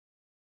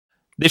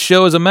This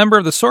show is a member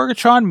of the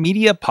Sorgatron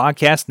Media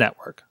Podcast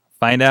Network.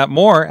 Find out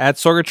more at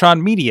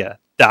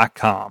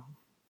sorgatronmedia.com.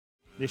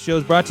 This show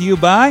is brought to you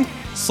by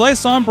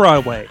Slice on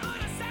Broadway.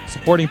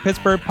 Supporting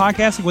Pittsburgh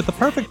podcasting with the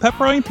perfect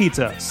pepperoni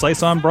pizza,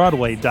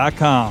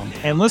 sliceonbroadway.com.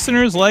 And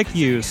listeners like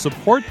you,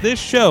 support this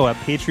show at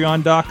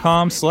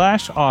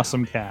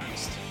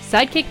patreon.com/awesomecast.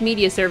 Sidekick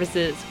Media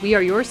Services. We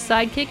are your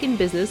sidekick in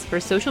business for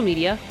social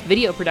media,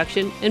 video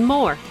production, and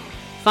more.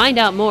 Find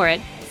out more at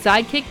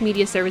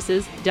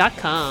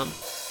sidekickmediaservices.com.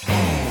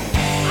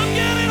 I'm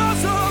getting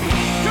awesome,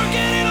 you're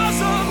getting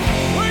awesome,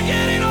 we're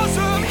getting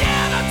awesome,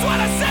 yeah, that's what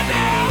I said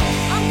now.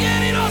 I'm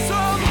getting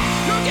awesome,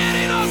 you're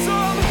getting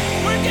awesome,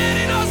 we're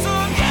getting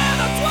awesome, yeah,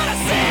 that's what I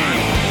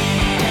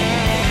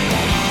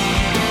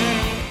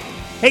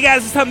said. Hey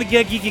guys, it's time to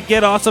get geeky,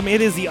 get awesome.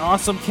 It is the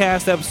Awesome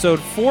Cast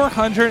episode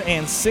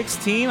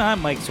 416.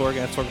 I'm Mike Sorg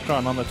at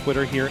Sorgatron on the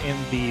Twitter here in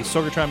the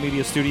Sorgatron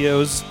Media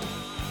Studios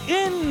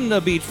in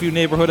the Beachview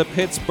neighborhood of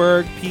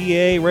Pittsburgh,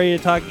 PA, ready to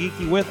talk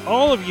geeky with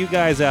all of you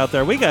guys out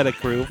there. We got a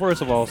crew.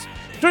 First of all,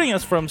 joining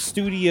us from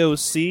Studio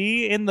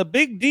C in the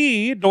Big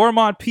D,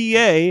 Dormont, PA,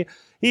 he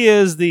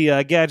is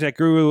the gadget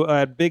guru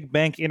at Big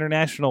Bank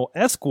International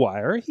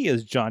Esquire. He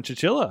is John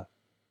Chichilla.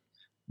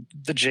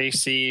 The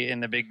JC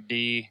in the Big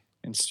D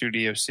in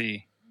Studio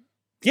C.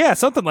 Yeah,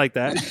 something like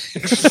that.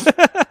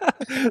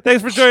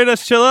 Thanks for joining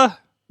us, Chilla.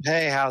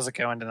 Hey, how's it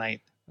going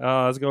tonight?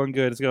 Oh, it's going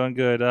good. It's going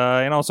good.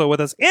 And also with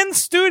us in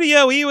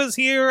studio, he was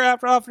here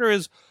after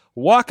his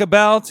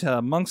walkabout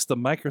amongst the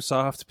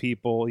Microsoft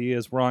people. He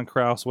is Ron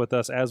Krause with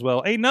us as well.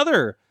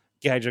 Another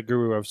gadget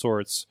guru of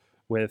sorts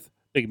with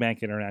Big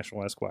Bank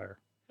International Esquire.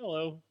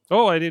 Hello.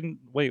 Oh, I didn't.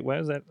 Wait, what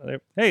is that?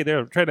 Hey,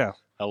 there. Try now.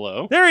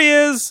 Hello. There he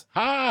is.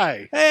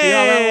 Hi. See how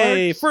that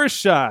Hey, works? first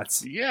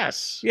shots.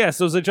 Yes. Yes,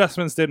 those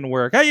adjustments didn't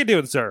work. How you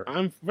doing, sir?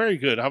 I'm very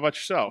good. How about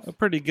yourself?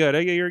 Pretty good.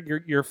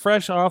 You're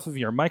fresh off of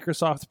your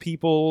Microsoft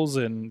peoples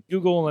and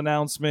Google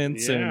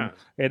announcements Yeah.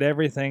 and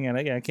everything, and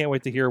I can't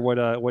wait to hear what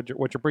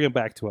you're bringing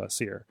back to us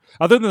here.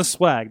 Other than the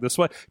swag,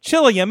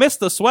 Chilla, you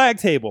missed the swag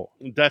table.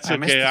 That's I okay.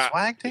 missed the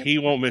swag table? He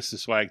won't miss the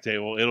swag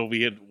table. It'll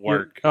be at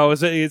work. Oh,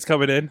 is it? It's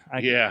coming in.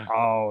 Yeah.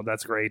 Oh,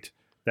 that's great.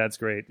 That's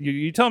great.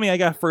 You tell me I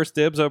got first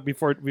dibs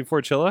before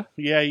Chilla.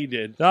 Yeah, you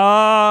did.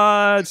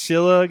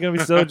 Chilla, gonna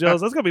be so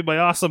jealous. That's gonna be my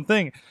awesome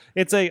thing.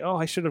 It's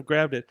I should have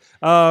grabbed it.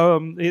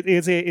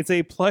 It's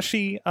a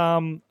plushy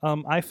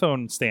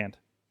iPhone stand.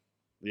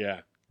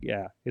 Yeah.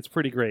 Yeah, it's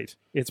pretty great.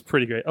 It's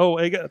pretty great. Oh,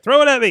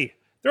 throw it at me.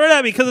 Throw it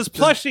at me because it's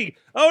plushy.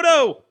 Oh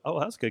no.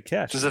 Oh, that's a good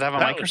catch. Does it have a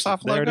That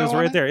Microsoft There logo it is, on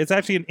right it? there. It's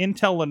actually an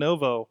Intel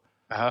Lenovo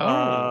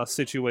Oh.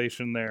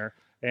 situation there,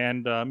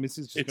 and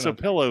It's a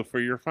pillow for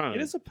your phone.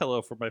 It is a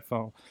pillow for my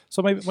phone,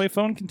 so my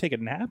phone can take a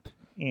nap,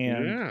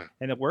 and Yeah.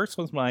 it works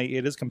with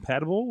it is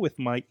compatible with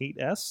my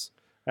 8S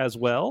as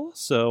well.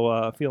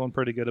 So feeling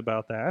pretty good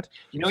about that.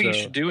 You know what you So-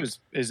 should do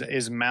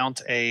is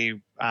mount a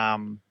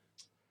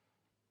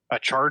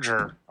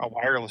charger, a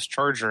wireless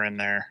charger in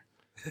there.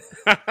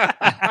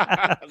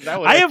 That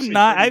would I have actually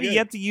not. pretty I've good.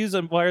 yet to use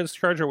a wireless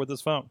charger with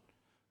this phone.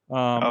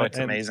 Oh, it's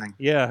and- amazing.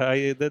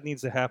 Yeah, that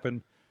needs to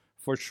happen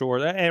for sure.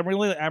 I'm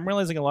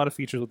realizing a lot of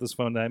features with this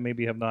phone that I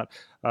maybe have not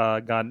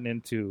gotten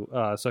into,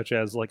 such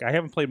as I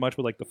haven't played much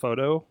with the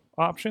photo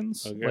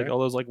options, Okay. all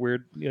those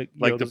weird the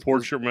those-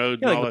 portrait mode.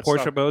 yeah, and all like the that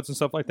portrait stuff. modes and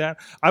stuff like that.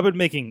 I've been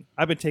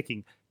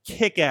taking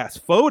kick-ass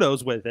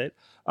photos with it,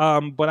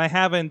 but I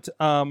haven't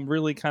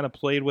really kind of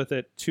played with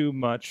it too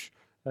much.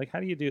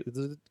 How do you do?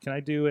 Can I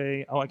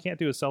do I can't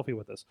do a selfie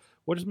with this.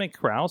 We'll just make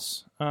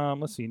Krause.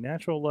 Let's see,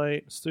 natural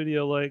light,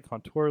 studio light,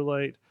 contour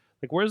light.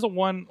 Where's the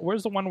one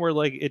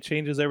where it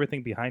changes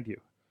everything behind you?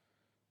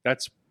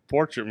 That's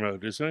portrait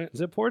mode, isn't it? Is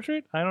it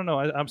portrait? I don't know.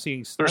 I'm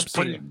seeing.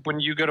 When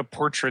you go to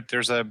portrait,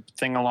 there's a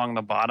thing along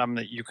the bottom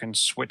that you can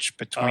switch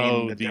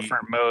between the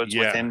different modes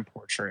yeah. within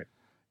portrait.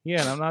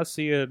 Yeah, and I'm not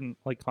seeing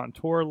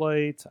contour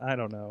light. I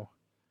don't know.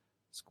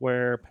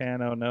 Square,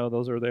 pano, no,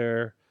 those are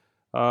there.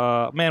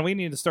 Man, we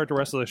need to start the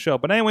rest of the show.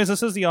 But anyways,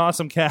 this is the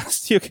Awesome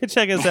Cast. You can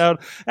check us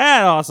out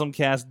at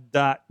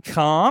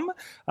awesomecast.com.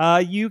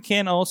 You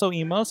can also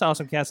email us,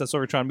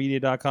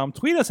 awesomecast@sorgatronmedia.com.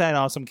 Tweet us at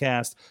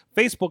awesomecast.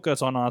 Facebook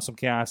us on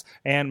awesomecast.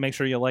 And make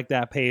sure you like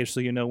that page so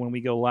you know when we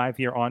go live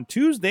here on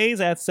Tuesdays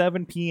at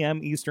 7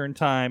 p.m. Eastern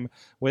Time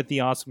with the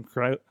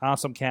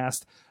Awesome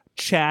Cast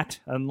chat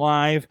and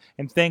live.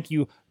 And thank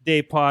you,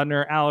 Dave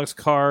Podner, Alex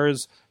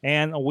Cars,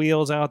 and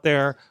Wheels out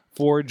there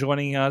for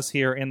joining us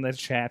here in the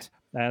chat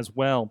as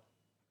well.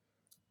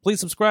 Please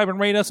subscribe and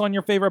rate us on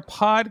your favorite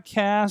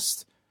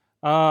podcast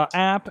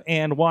app,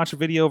 and watch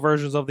video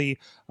versions of the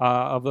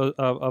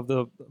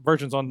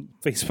versions on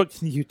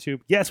Facebook and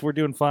YouTube. Yes, we're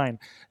doing fine,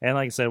 and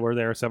like I said, we're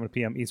there at 7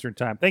 p.m. Eastern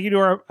Time. Thank you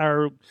to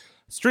our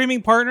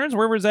streaming partners,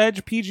 River's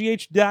Edge,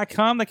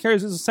 PGH.com, that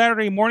carries us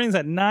Saturday mornings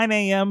at 9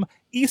 a.m.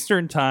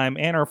 Eastern Time,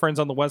 and our friends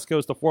on the West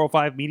Coast, the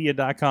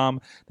 405media.com,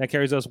 that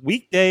carries us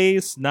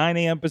weekdays, 9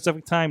 a.m.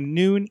 Pacific Time,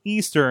 noon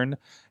Eastern.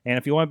 And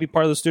if you want to be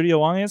part of the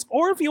studio audience,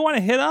 or if you want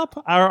to hit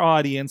up our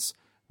audience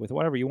with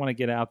whatever you want to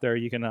get out there,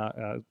 you can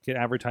get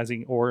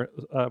advertising or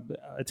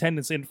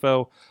attendance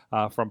info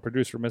from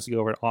producer Missy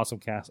over at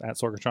awesomecast at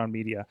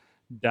sorgatronmedia.com.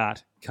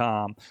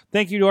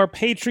 Thank you to our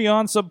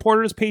Patreon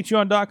supporters,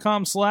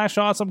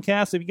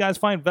 patreon.com/awesomecast. If you guys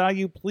find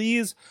value,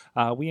 please,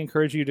 we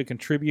encourage you to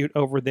contribute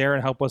over there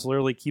and help us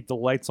literally keep the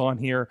lights on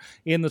here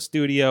in the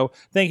studio.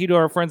 Thank you to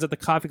our friends at the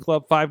Coffee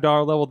Club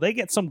 $5 level. They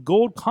get some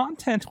gold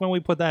content when we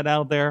put that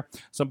out there,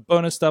 some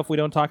bonus stuff we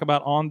don't talk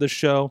about on the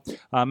show.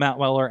 Matt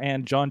Weller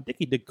and John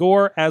Dickey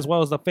DeGore, as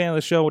well as the fan of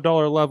the show,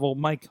 dollar level,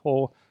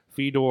 Michael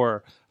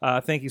Fedor.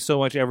 Thank you so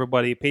much,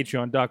 everybody.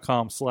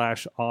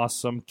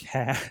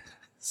 Patreon.com/awesomecast.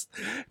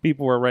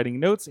 People were writing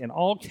notes in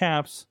all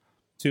caps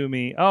to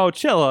me. Oh,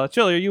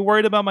 Chilla, are you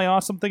worried about my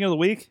awesome thing of the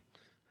week?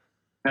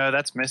 No,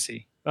 that's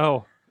Missy.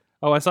 Oh,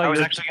 I saw. I was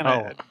actually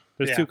gonna.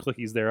 There's two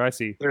clickies there. I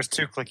see. There's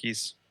two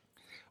clickies.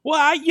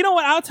 Well, you know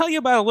what? I'll tell you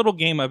about a little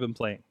game I've been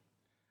playing.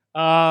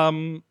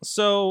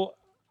 So,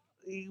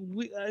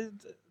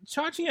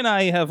 Chachi and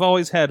I have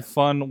always had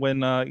fun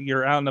when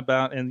you're out and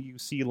about and you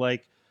see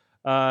like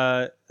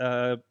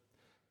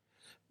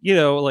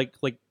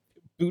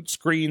boot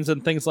screens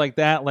and things like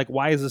that. Like,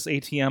 why is this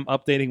ATM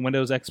updating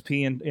Windows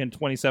XP in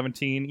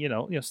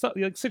 2017? Stuff,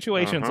 like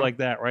situations like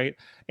that, right?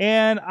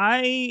 And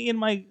in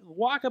my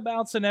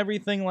walkabouts and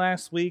everything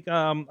last week,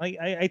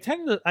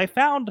 I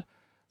found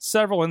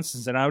several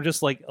instances, and I was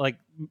just like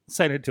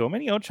sent it to him.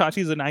 And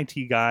Chachi's an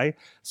IT guy,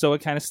 so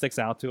it kind of sticks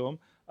out to him.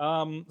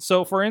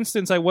 So for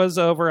instance, I was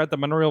over at the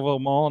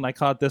Monroeville Mall and I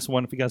caught this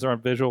one. If you guys are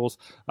on visuals,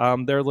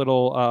 their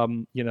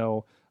little,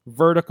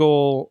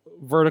 vertical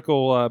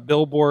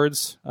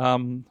billboards, are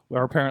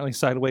apparently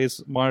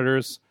sideways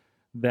monitors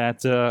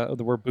that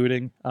were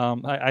booting.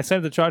 I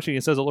sent it to Chachi.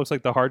 It says it looks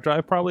like the hard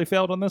drive probably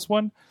failed on this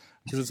one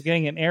because it's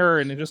getting an error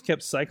and it just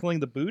kept cycling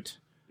the boot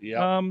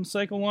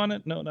cycle on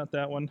it. No, not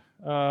that one.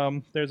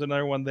 There's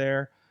another one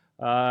there.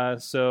 But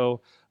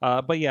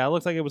yeah, it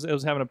looks like it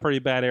was having a pretty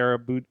bad error.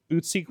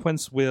 Boot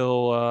sequence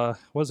will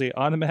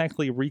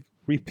automatically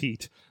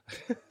repeat.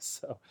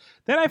 So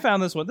then I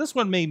found this one. This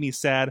one made me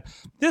sad.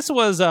 This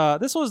was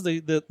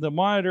the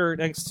monitor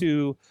next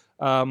to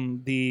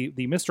the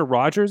Mr.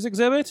 Rogers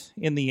exhibit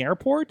in the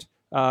airport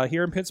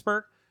here in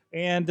Pittsburgh.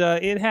 And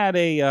it had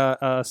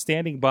a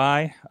standing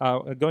by,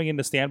 going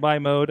into standby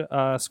mode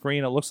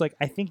screen. It looks like,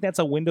 I think that's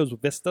a Windows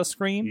Vista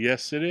screen.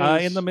 Yes, it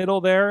is. In the middle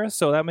there.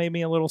 So that made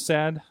me a little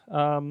sad.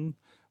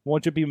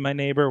 Won't you be my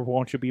neighbor?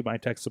 Won't you be my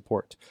tech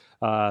support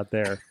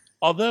there?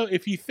 Although,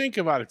 if you think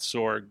about it,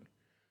 Sorg,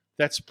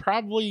 that's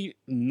probably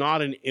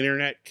not an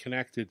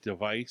internet-connected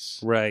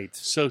device. Right.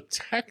 So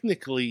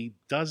technically,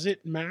 does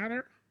it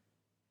matter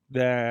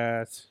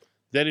that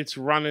it's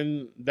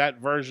running that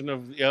version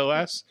of the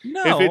OS?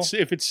 No.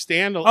 If it's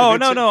standalone. Oh,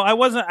 no. I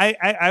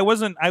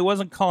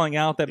wasn't calling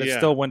out that it's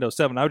still Windows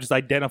 7. I was just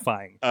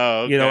identifying.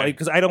 Oh, okay.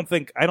 Because I don't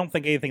think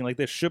anything like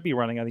this should be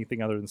running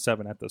anything other than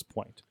 7 at this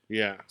point.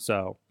 Yeah.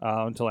 So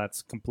until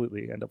that's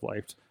completely end of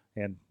life,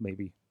 and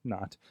maybe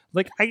not.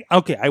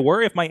 I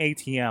worry if my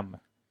ATM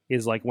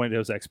is like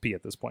Windows XP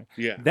at this point.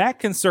 Yeah. That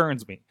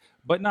concerns me.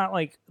 But not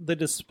like the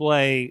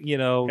display,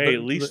 Hey,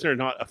 at least they're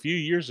not. A few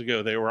years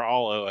ago, they were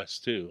all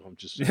OS2. I'm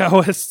just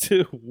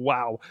OS2.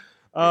 Wow.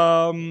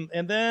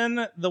 And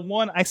then the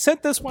one I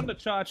sent this one to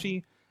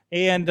Chachi,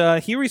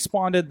 and he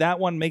responded, "That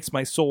one makes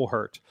my soul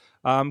hurt."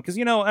 Because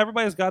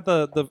everybody's got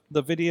the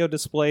video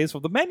displays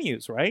of the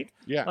menus, right?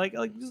 Yeah. Like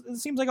it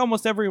seems like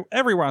almost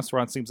every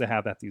restaurant seems to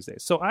have that these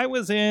days. So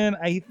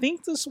I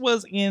think this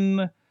was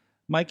in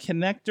my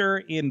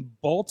connector in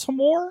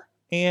Baltimore.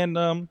 And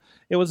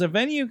it was a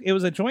venue. It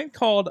was a joint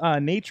called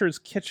Nature's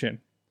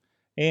Kitchen.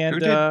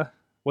 And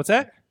what's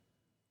that?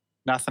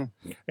 Nothing.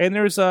 And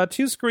there's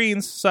two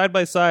screens side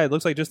by side.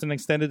 Looks like just an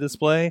extended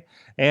display.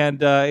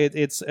 And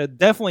it's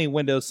definitely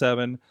Windows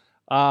 7.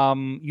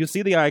 You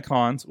see the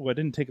icons. Well, I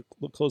didn't take a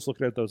close look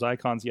at those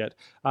icons yet.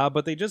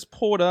 But they just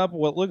pulled up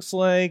what looks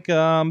like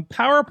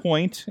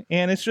PowerPoint.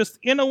 And it's just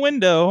in a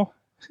window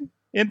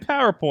in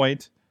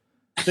PowerPoint.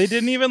 They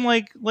didn't even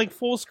like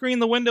full screen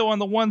the window on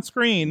the one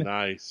screen.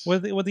 Nice.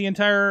 With the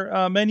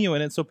entire menu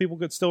in it, so people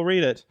could still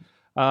read it.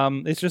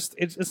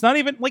 It's not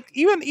even like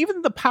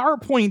even the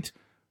PowerPoint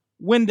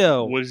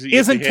window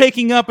isn't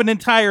taking up an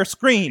entire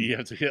screen. You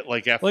have to hit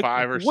like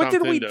F5 or what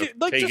something did we to do?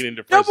 take it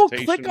into double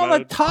presentation click on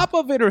mode. the top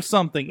of it or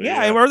something.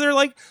 Yeah, Yeah. or they're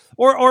like,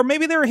 or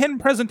maybe they were hitting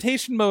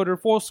presentation mode or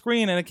full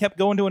screen and it kept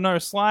going to another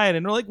slide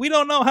and they're like, we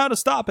don't know how to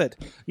stop it.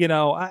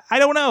 I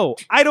don't know.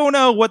 I don't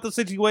know what the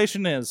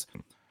situation is.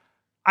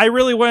 I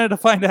really wanted to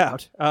find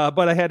out,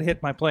 but I had to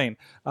hit my plane.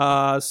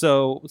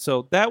 So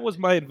that was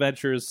my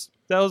adventures.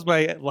 That was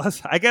my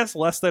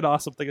less than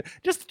awesome thing.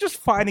 Just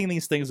finding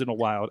these things in the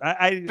wild.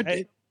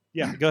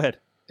 Yeah, go ahead.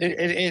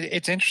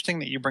 It's interesting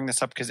that you bring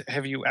this up because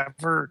have you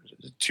ever,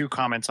 two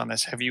comments on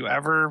this, have you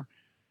ever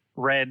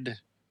read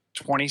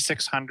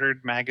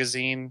 2600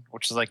 magazine,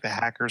 which is like the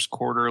Hackers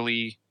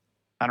Quarterly?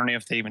 I don't know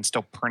if they even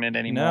still print it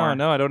anymore.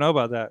 No, I don't know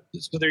about that.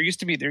 So there used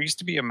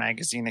to be a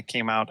magazine that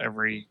came out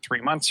every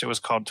 3 months. It was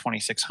called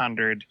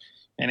 2600,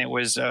 and it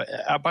was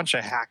a bunch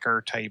of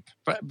hacker type.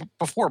 But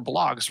before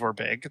blogs were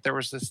big, there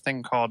was this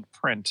thing called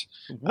print.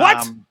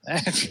 What?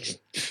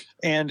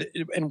 And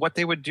what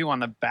they would do on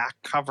the back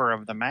cover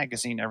of the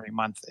magazine every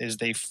month is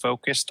they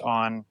focused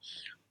on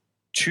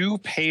 2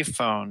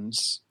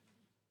 payphones,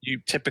 you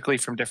typically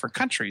from different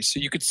countries. So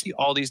you could see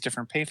all these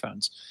different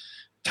payphones.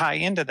 Tie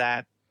into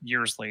that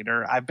years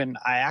later, I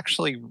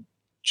actually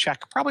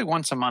check probably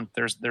once a month.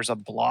 There's a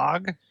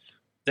blog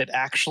that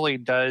actually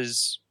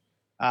does,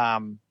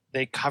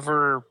 they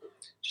cover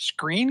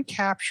screen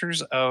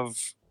captures of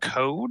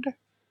code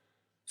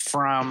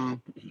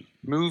from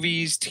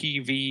movies,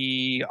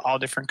 TV, all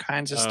different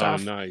kinds of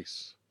stuff. Oh,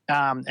 nice.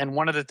 And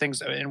one of the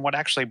things, and what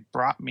actually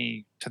brought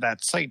me to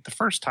that site the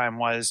first time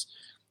was,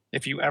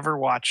 if you ever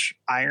watch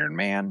Iron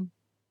Man,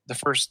 the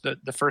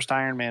first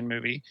Iron Man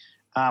movie,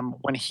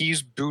 when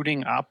he's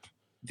booting up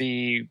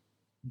the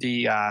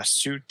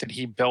suit that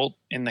he built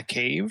in the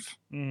cave,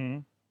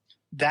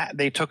 that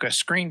they took a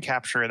screen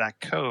capture of that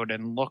code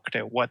and looked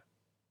at what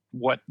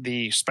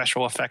the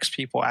special effects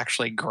people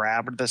actually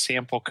grabbed the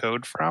sample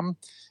code from,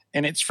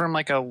 and it's from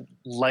like a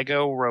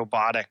Lego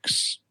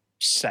robotics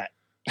set.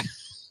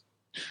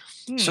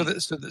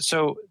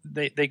 So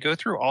they go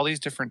through all these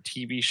different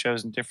TV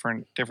shows and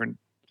different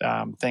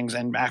things,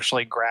 and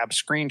actually grab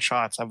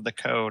screenshots of the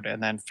code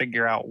and then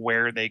figure out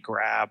where they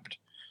grabbed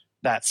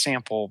that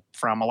sample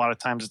from. A lot of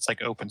times it's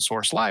like open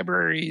source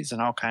libraries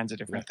and all kinds of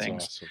different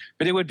things. Awesome.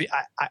 But it would be,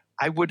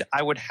 I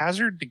would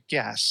hazard to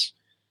guess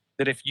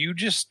that if you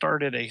just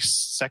started a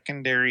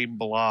secondary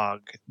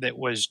blog that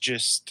was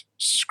just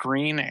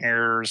screen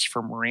errors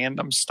from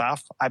random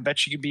stuff, I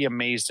bet you could be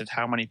amazed at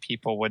how many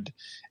people would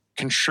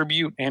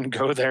contribute and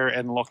go there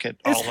and look at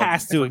all This of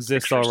has the to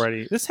exist pictures.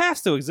 already. This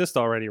has to exist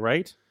already,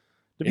 right?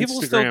 Do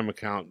people Instagram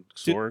account,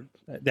 Sorg.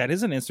 That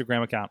is an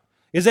Instagram account.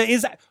 Is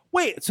that?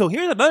 Wait. So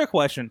here's another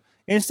question.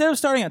 Instead of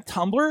starting a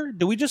Tumblr,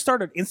 do we just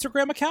start an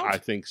Instagram account? I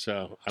think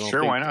so.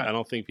 Sure, why not? I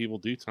don't think people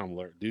do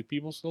Tumblr. Do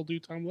people still do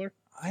Tumblr?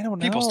 I don't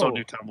know. People still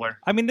do Tumblr.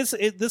 I mean,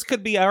 this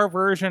could be our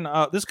version.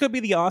 This could be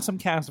the Awesome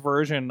Cast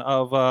version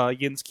of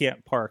Yins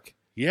Can't Park.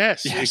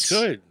 Yes, Yes. it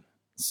could.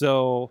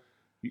 So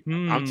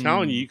I'm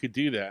telling you could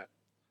do that.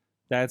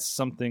 that's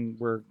something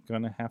we're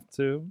gonna have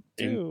to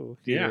do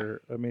Yeah.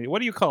 here. I mean, what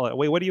do you call it?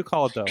 Wait, what do you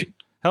call it though?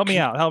 Help me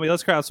out. Help me.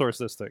 Let's crowdsource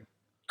this thing.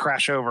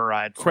 Crash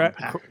override from Cra-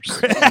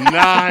 hackers.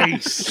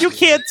 Nice. You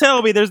can't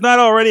tell me there's not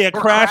already a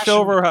Or crash and-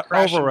 override.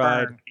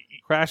 burn.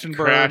 Crash and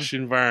burn. Crash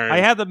and burn. I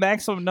have the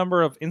maximum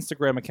number of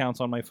Instagram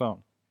accounts on my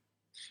phone.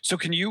 So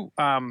can you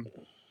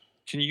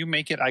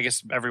make it? I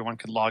guess everyone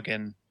could log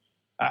in.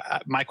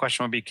 My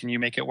question would be, can you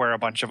make it where a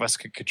bunch of us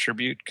could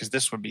contribute? Because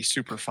this would be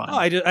super fun. Oh,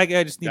 I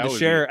just need That to would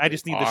share. be I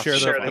just need to awesome. share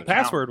Share the the account.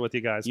 password with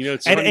you guys. You know,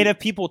 it's and funny- if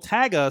people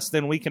tag us,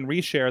 then we can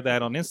reshare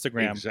that on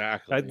Instagram.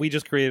 Exactly. We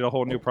just created a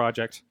whole new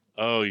project,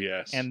 Oh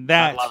yes. and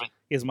that I love it.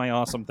 is my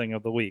awesome thing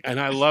of the week.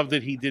 And I love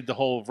that he did the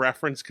whole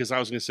reference, because I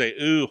was going to say,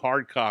 ooh,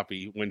 hard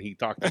copy, when he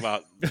talked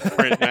about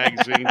print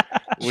magazine,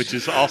 which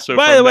is also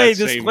By from the way, that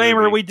same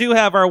disclaimer: movie. we do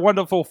have our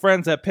wonderful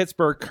friends at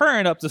Pittsburgh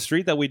Current up the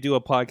street that we do a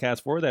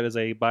podcast for. That is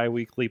a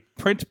bi-weekly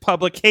print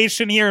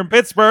publication here in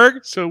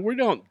Pittsburgh. So we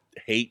don't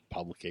hate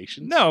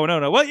publications. No.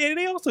 Well, yeah,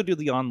 they also do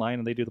the online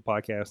and they do the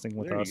podcasting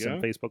with There you us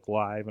and go. Facebook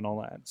Live and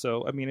all that.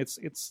 So I mean,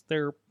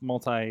 they're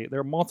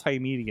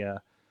multimedia,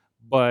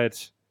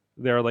 but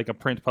they're like a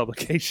print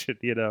publication,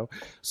 you know.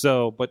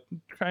 So, but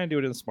try and do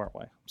it in a smart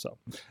way. So,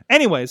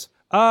 anyways,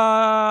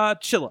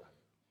 Chilla,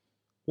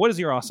 what is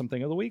your awesome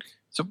thing of the week?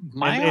 So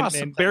my and awesome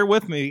thing- bear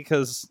with me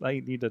because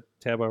I need to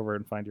tab over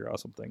and find your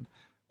awesome thing.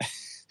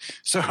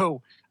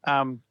 So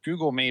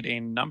Google made a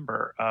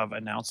number of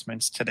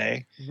announcements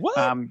today. What?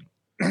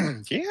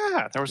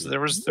 Yeah, there was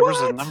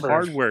a number of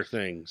Hardware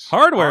things.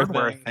 hardware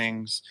hardware thing.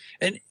 things,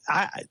 and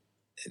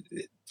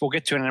we'll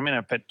get to it in a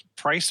minute. But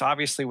price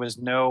obviously was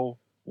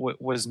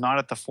not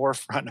at the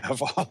forefront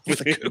of all of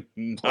the Google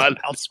None,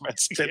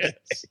 announcements today.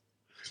 yes.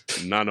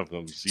 None of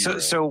them. Zero.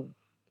 So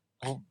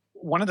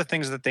one of the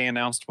things that they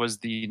announced was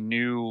the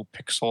new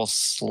Pixel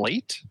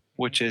Slate,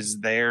 which is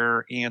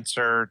their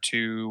answer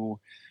to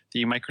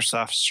the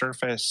Microsoft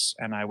Surface,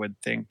 and I would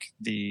think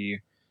the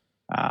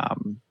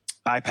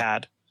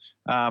iPad.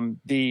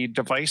 The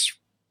device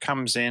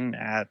comes in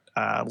at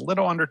a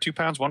little under 2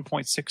 pounds,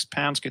 1.6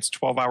 pounds, gets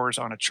 12 hours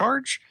on a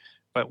charge,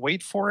 but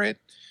wait for it,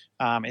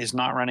 is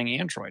not running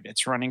Android.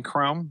 It's running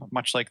Chrome,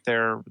 much like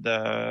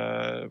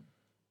the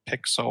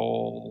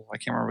Pixel, I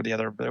can't remember the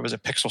other, but it was a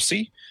Pixel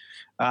C.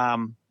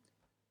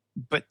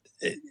 But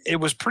it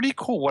was pretty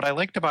cool. What I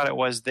liked about it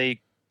was they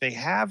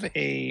have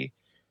a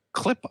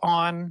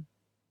clip-on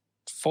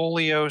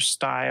folio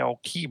style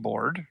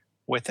keyboard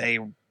with a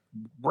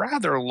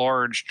rather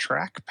large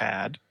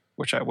trackpad,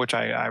 which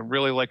I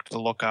really liked the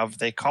look of.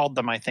 They called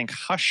them, I think,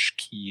 hush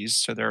keys,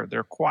 so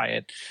they're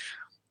quiet.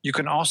 You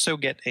can also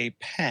get a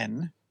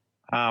pen.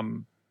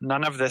 None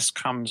of this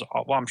comes.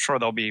 Well, I'm sure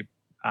there'll be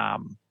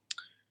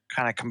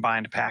kind of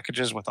combined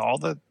packages with all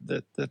the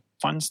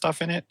fun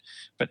stuff in it,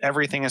 but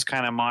everything is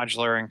kind of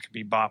modular and can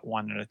be bought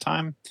one at a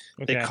time.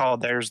 Okay. They call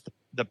theirs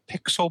the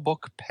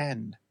Pixelbook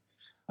pen.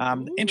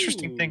 The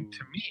interesting thing to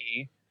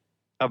me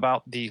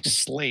about the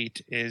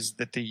Slate is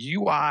that the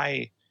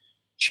UI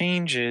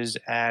changes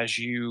as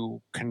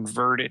you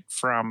convert it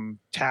from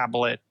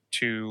tablet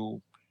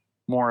to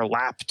more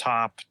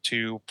laptop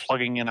to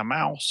plugging in a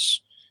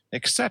mouse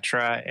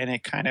etc. And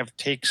it kind of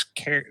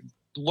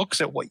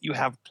looks at what you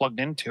have plugged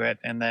into it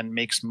and then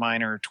makes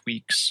minor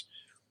tweaks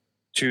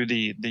to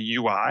the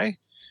UI.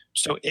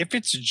 So if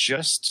it's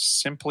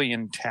just simply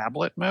in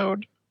tablet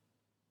mode,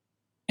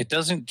 it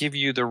doesn't give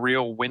you the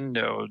real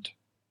windowed,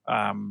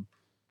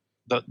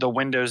 the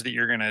windows that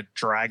you're going to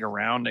drag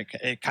around.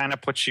 It kind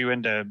of puts you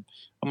into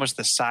almost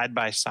the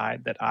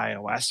side-by-side that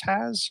iOS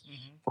has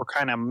for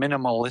kind of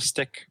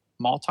minimalistic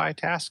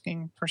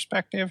multitasking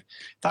perspective.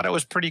 Thought it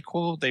was pretty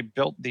cool. They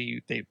built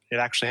it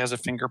actually has a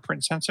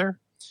fingerprint sensor,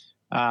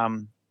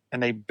 and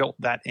they built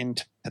that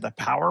into the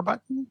power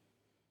button.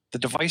 The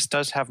device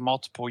does have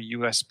multiple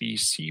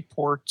USB-C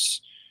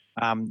ports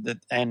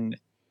and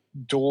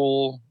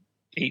dual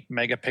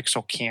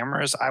 8-megapixel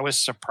cameras. I was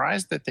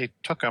surprised that they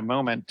took a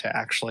moment to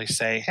actually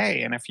say,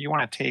 "Hey, and if you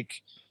want to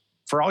take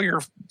for all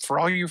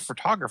you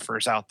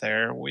photographers out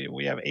there,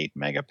 we have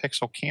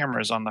 8-megapixel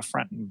cameras on the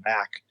front and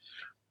back.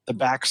 The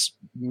back's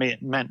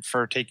meant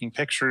for taking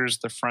pictures.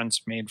 The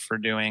front's made for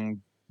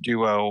doing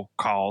duo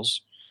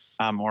calls,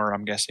 or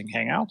I'm guessing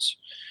Hangouts."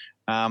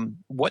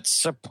 What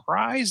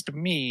surprised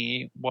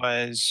me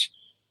was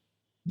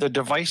the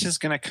device is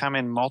going to come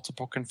in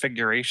multiple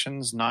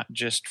configurations, not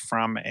just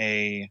from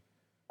a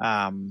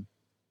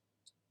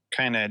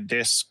kind of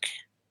disk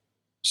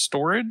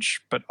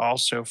storage, but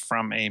also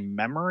from a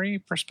memory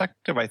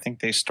perspective. I think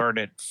they start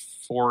at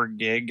 4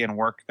 gig and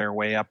work their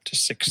way up to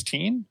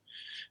 16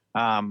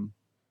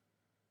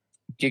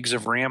 gigs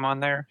of RAM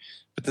on there.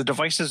 But the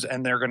devices,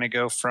 and they're going to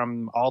go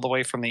from all the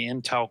way from the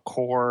Intel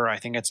Core, I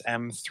think it's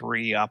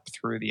M3 up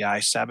through the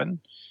i7.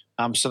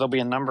 So there'll be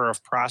a number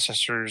of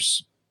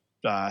processors,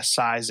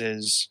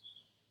 sizes,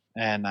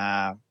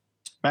 and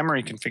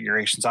memory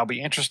configurations. I'll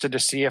be interested to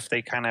see if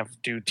they kind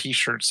of do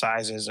t-shirt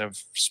sizes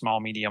of small,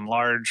 medium,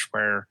 large,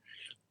 where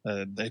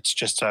it's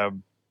just a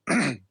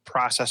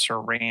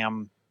processor,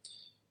 RAM,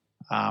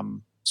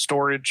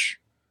 storage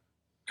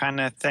kind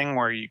of thing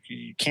where you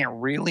can't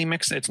really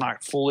mix it. It's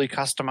not fully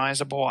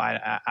customizable.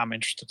 I'm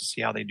interested to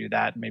see how they do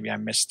that. Maybe I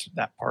missed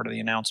that part of the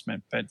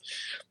announcement, but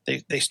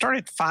they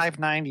started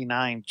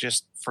 $599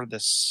 just for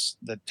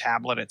the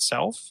tablet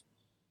itself.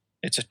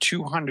 It's a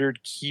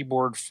 $200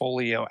 keyboard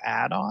folio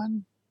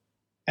add-on,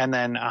 and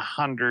then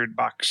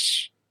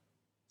 $100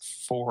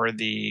 for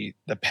the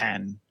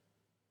pen.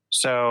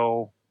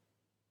 So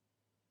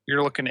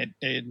you're looking at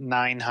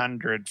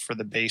 $900 for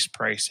the base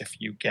price if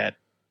you get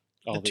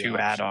the two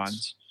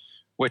add-ons,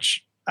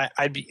 which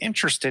I'd be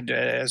interested,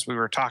 as we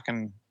were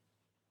talking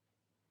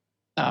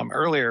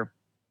earlier,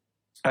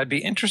 I'd be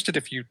interested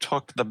if you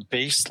took the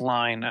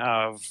baseline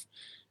of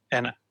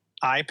an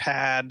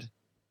iPad,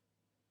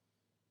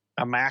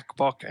 a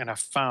MacBook, and a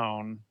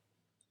phone,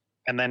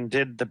 and then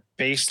did the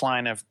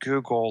baseline of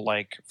Google,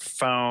 like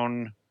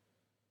phone,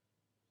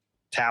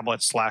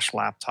 tablet /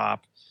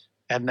 laptop,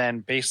 and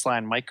then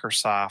baseline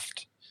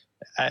Microsoft.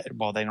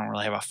 Well, they don't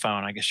really have a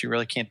phone. I guess you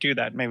really can't do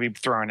that. Maybe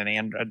throw in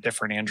a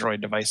different Android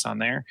device on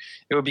there.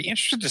 It would be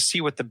interesting to see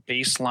what the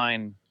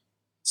baseline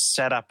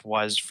setup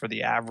was for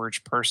the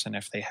average person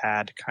if they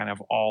had kind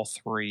of all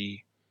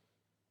three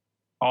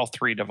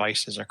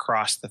devices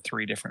across the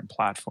 3 different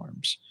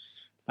platforms.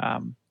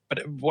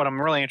 But what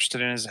I'm really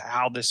interested in is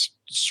how this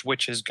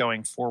switches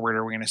going forward.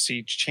 Are we going to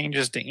see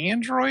changes to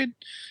Android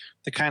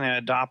to kind of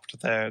adopt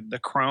the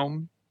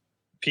Chrome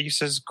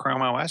pieces,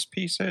 Chrome OS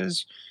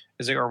pieces?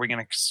 Are we going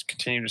to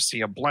continue to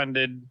see a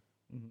blended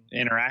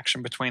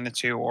interaction between the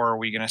two, or are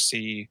we going to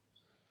see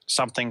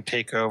something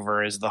take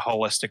over as the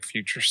holistic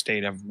future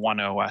state of one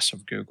OS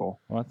of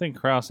Google? Well, I think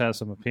Kraus has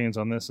some opinions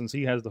on this since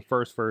he has the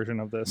first version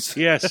of this.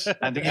 Yes.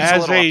 I think he's a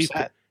little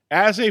upset.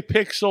 As a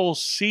Pixel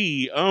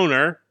C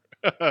owner,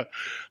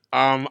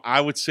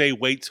 I would say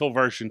wait till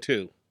version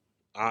 2.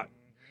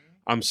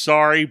 I'm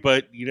sorry,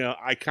 but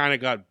I kind of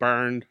got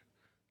burned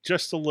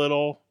just a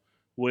little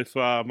with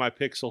my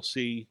Pixel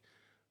C.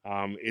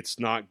 It's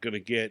not going to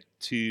get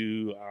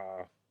to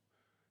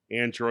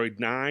Android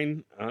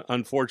 9,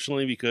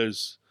 unfortunately,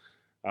 because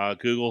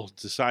Google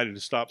decided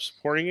to stop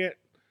supporting it.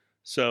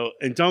 So,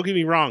 and don't get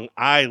me wrong,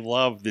 I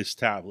love this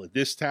tablet.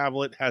 This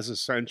tablet has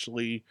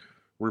essentially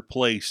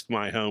replaced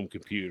my home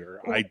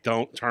computer. I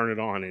don't turn it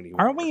on anymore.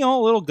 Aren't we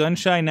all a little gun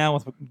shy now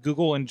with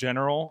Google in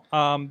general?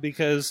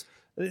 Because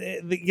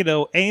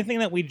anything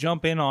that we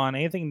jump in on,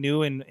 anything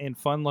new and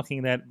fun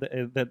looking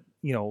that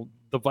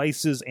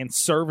devices and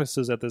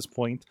services at this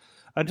point,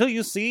 until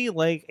you see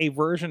like a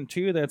version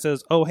 2 that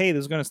says, "Oh, hey,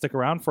 this is going to stick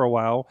around for a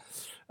while."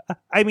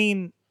 I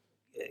mean,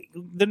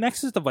 the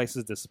Nexus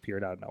devices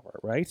disappeared out of nowhere,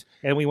 right?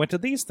 And we went to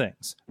these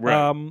things,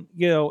 right? And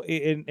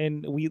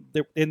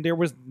there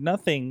was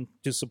nothing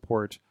to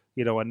support,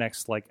 a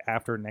next like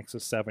after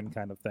Nexus 7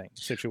 kind of thing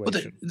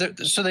situation. Well,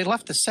 so they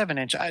left the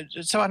 7-inch.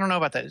 So I don't know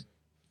about that.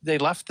 They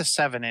left the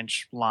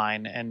 7-inch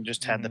line and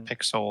just had the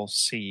Pixel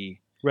C.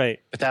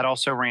 Right. But that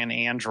also ran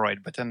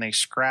Android, but then they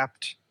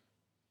scrapped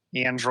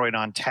Android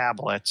on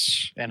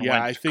tablets and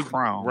went to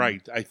Chrome.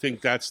 Right. I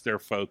think that's their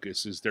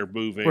focus, is they're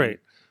moving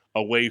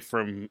away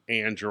from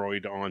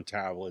Android on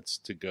tablets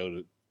to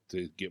go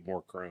to get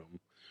more Chrome.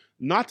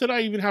 Not that I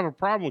even have a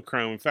problem with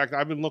Chrome. In fact,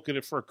 I've been looking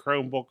for a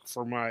Chromebook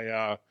for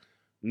my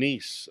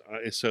niece.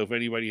 So if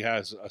anybody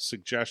has a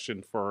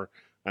suggestion for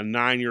a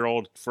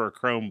 9-year-old for a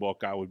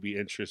Chromebook, I would be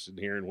interested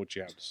in hearing what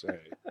you have to say.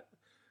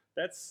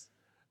 That's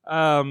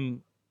I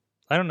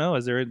don't know.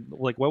 Is there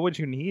like what would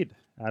you need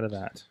out of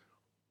that?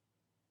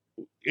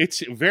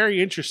 It's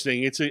very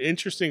interesting. It's an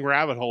interesting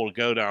rabbit hole to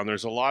go down.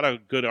 There's a lot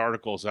of good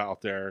articles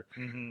out there.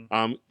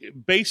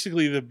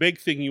 Basically, the big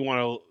thing you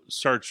want to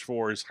search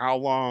for is how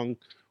long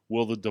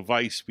will the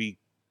device be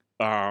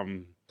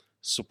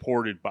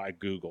supported by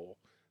Google.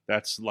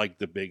 That's like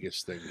the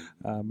biggest thing.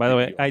 By the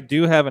way, I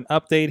do have an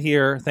update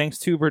here. Thanks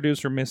to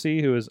producer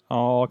Missy, who is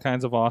all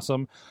kinds of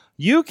awesome.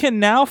 You can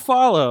now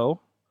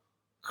follow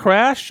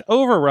Crash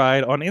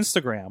Override on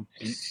Instagram.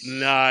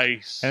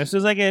 Nice. And as soon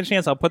as I get a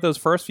chance, I'll put those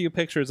first few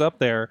pictures up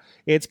there.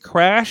 It's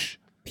Crash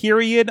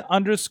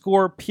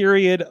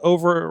 __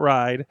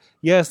 Override.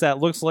 Yes, that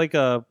looks like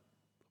a...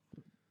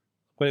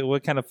 Wait,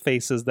 what kind of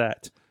face is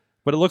that?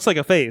 But it looks like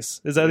a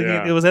face. Is that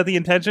was that the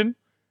intention?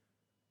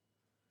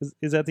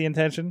 Is that the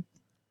intention?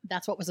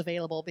 That's what was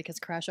available because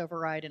Crash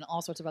Override and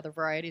all sorts of other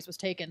varieties was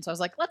taken. So I was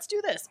like, let's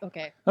do this.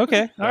 Okay.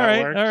 Okay. All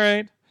right. works. All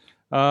right.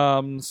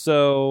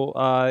 So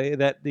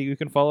that you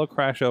can follow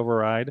Crash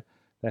Override.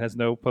 That has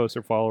no posts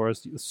or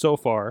followers so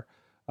far.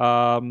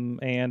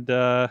 And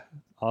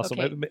awesome.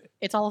 Okay.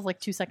 It's all of like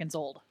 2 seconds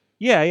old.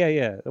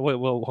 Yeah.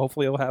 Well,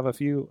 hopefully it'll have a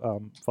few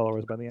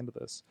followers by the end of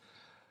this.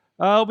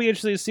 I'll be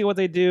interested to see what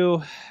they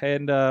do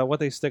and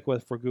what they stick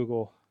with for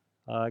Google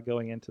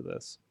going into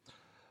this.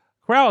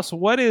 Kraus,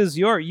 what is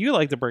you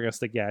like to bring us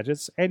the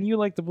gadgets, and you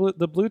like the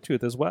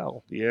Bluetooth as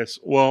well. Yes.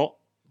 Well,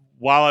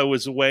 while I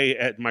was away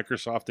at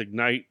Microsoft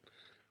Ignite,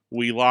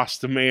 we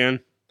lost a man.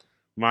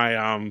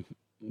 My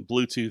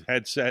Bluetooth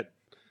headset.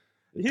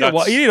 You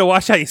need to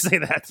watch how you say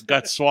that.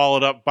 Got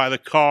swallowed up by the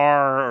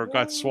car or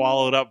got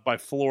swallowed up by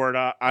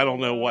Florida. I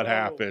don't know what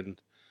happened,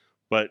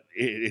 but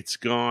it's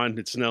gone.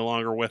 It's no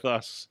longer with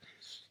us.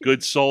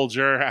 Good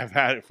soldier. I've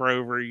had it for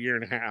over a year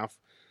and a half.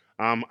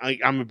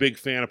 I'm a big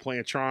fan of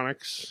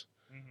Plantronics,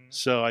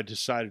 so I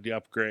decided to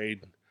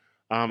upgrade.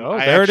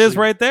 It is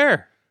right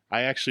there.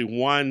 I actually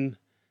won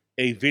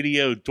a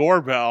video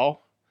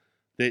doorbell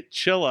that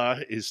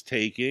Chilla is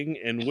taking,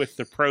 and with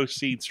the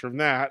proceeds from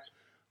that,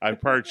 I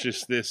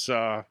purchased this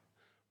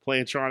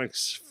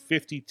Plantronics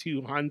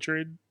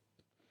 5200.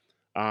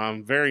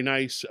 Very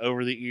nice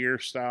over-the-ear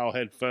style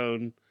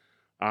headphone.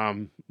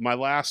 My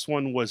last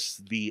one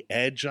was the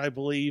Edge, I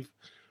believe,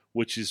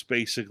 which is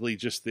basically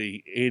just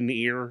the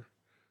in-ear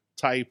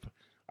type.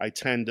 I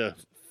tend to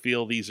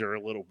feel these are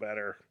a little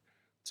better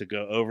to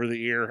go over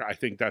the ear. I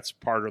think that's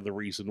part of the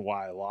reason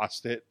why I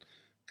lost it,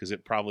 because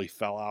it probably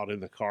fell out in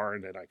the car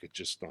and then I could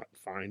just not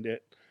find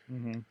it.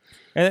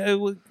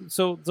 And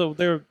so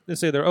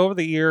they're over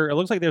the ear. It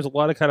looks like there's a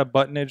lot of kind of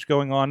buttonage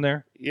going on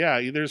there. Yeah,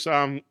 there's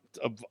a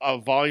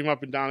volume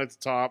up and down at the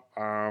top,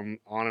 on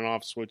and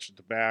off switch at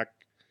the back,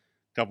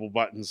 couple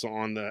buttons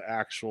on the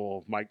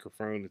actual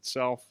microphone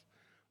itself.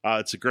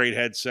 It's a great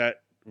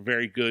headset,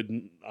 very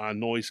good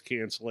noise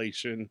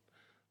cancellation.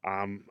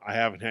 I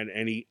haven't had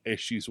any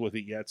issues with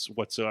it yet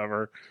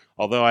whatsoever,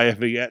 although I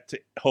have yet to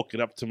hook it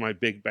up to my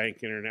Big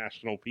Bank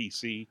International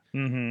PC.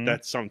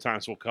 That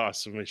sometimes will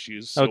cause some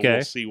issues, so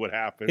we'll see what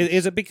happens.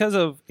 Is it because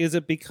of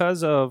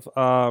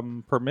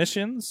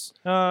permissions?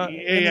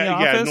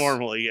 Yeah,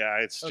 normally, yeah.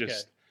 It's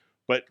just,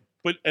 but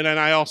and then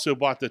I also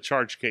bought the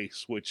charge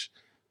case, which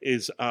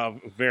is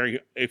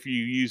if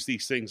you use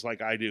these things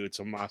like I do, it's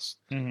a must.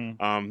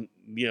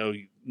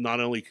 Not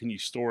only can you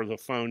store the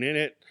phone in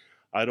it,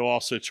 it'll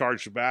also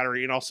charge the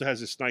battery. It also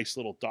has this nice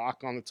little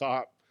dock on the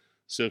top.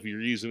 So if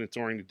you're using it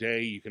during the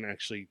day, you can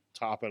actually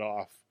top it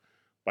off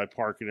by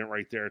parking it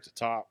right there at the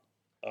top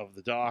of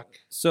the dock.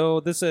 So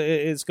this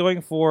is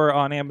going for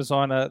on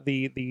Amazon.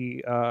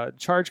 The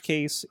charge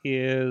case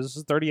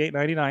is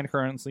 $38.99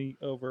 currently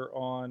over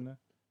on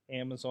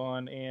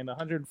Amazon, and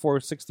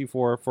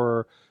 $104.64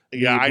 for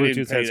the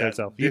Bluetooth headset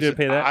itself. You didn't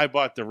pay that? I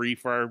bought the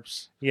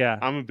refurbs. Yeah,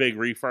 I'm a big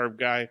refurb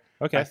guy.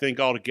 Okay, I think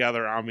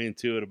altogether I'm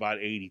into it about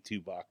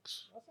 $82.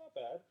 That's not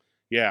bad.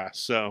 Yeah.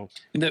 So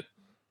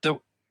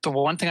the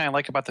one thing I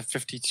like about the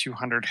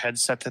 5200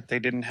 headset that they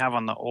didn't have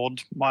on the old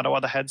model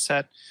of the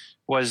headset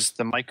was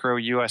the micro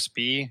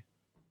USB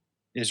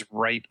is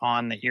right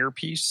on the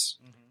earpiece.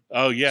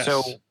 Oh yes.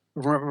 So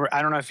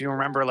I don't know if you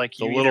remember, like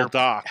the you little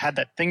dock had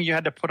that thing you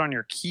had to put on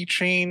your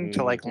keychain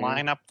to like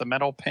line up the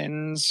metal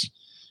pins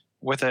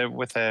with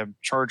a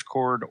charge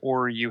cord,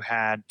 or you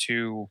had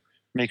to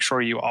make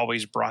sure you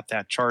always brought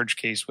that charge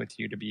case with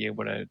you to be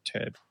able to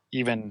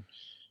even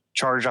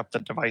charge up the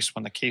device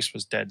when the case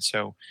was dead.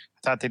 So I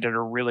thought they did a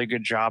really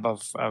good job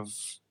of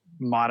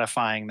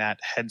modifying that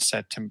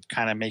headset to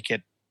kind of make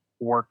it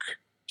work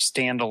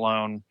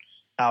standalone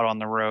out on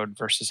the road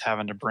versus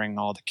having to bring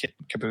all the kit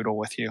and caboodle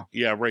with you.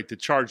 Yeah, right. The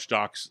charge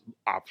dock's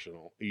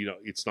optional.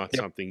 It's not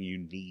something you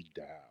need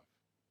to have.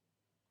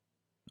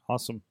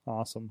 Awesome.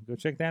 Go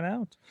check that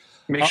out.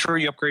 Make sure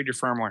you upgrade your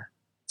firmware.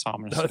 That's all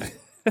I'm going to say.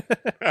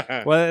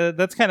 Well,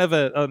 that's kind of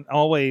an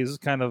always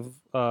kind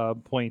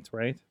of point,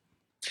 right?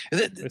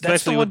 That's the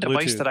Especially one with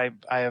device Bluetooth. that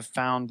I have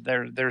found.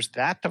 There's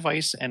that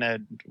device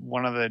and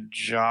one of the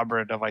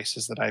Jabra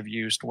devices that I've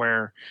used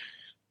where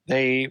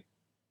I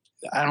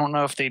don't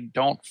know if they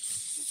don't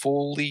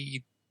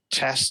fully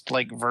test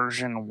like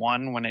version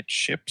 1 when it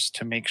ships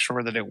to make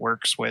sure that it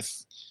works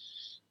with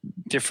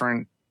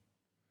different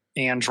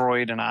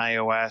Android and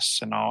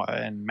iOS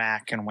and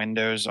Mac and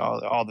Windows,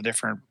 all the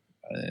different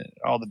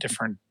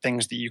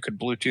things that you could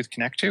Bluetooth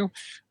connect to.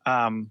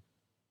 I've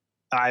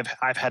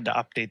had to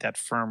update that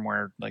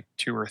firmware like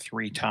 2 or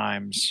 3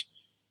 times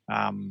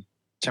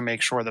to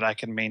make sure that I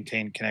can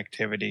maintain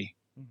connectivity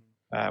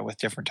with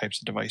different types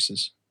of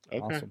devices.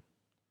 Okay. Awesome.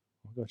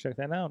 We'll go check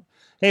that out.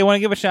 Hey, I want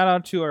to give a shout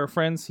out to our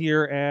friends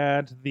here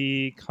at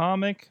the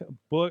Comic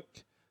Book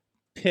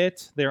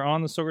Pit. They're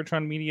on the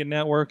Sorgatron Media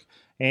Network,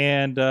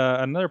 and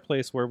another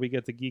place where we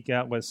get to geek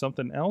out with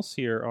something else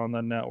here on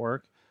the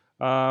network.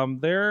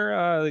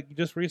 They're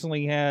just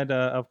recently had,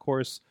 of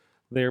course,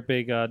 their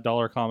big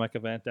dollar comic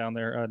event down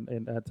there at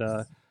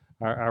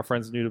our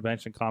friends New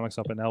Dimension Comics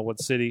up in Elwood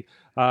City.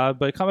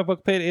 But Comic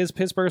Book Pit is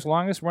Pittsburgh's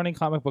longest-running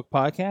comic book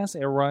podcast.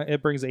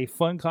 It brings a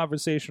fun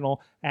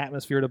conversational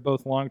atmosphere to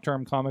both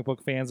long-term comic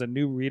book fans and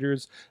new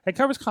readers. It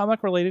covers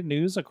comic-related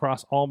news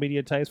across all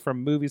media types,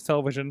 from movies,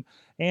 television,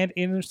 and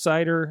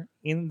insider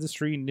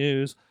industry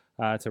news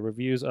to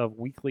reviews of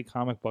weekly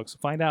comic books.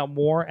 Find out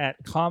more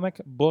at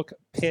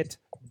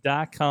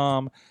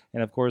comicbookpit.com,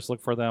 and of course look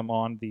for them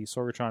on the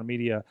Sorgatron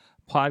Media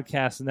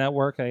Podcast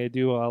Network. I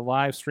do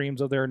live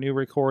streams of their new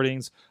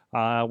recordings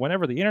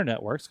whenever the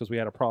internet works, because we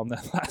had a problem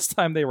that last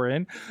time they were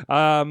in.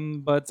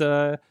 But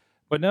no,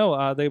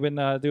 they've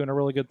been doing a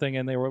really good thing,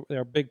 and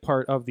they're a big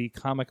part of the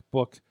comic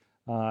book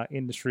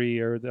industry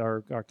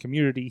or our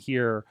community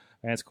here,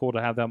 and it's cool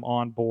to have them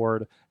on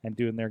board and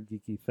doing their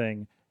geeky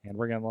thing. And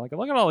we're gonna look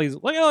at all these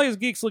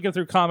geeks looking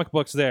through comic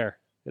books there.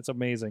 It's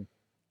amazing.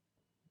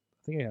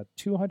 I think I had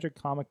 200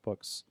 comic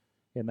books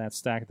in that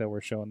stack that we're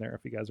showing there.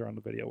 If you guys are on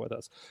the video with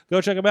us, go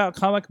check them out,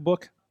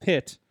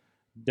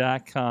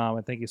 comicbookpit.com.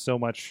 And thank you so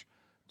much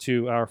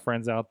to our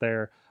friends out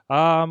there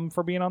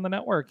for being on the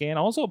network, and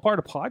also a part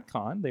of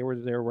PodCon. They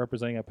were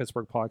representing a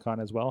Pittsburgh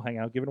PodCon as well, hanging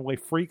out, giving away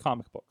free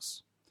comic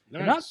books. Nice.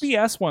 They're not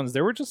BS ones.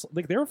 They were just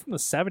like, they were from the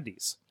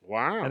 70s.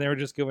 Wow. And they were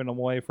just giving them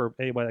away for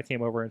anybody that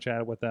came over and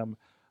chatted with them.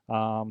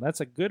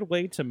 That's a good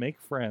way to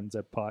make friends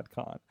at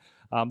PodCon.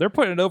 They're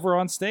putting it over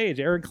on stage.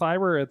 Aaron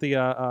Kleiber at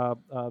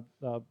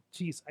the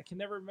geez, I can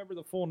never remember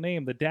the full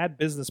name. The Dad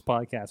Business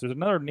Podcast. There's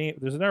another name.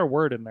 There's another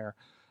word in there.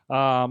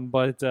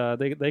 But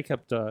they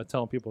kept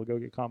telling people to go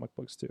get comic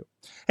books too.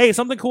 Hey,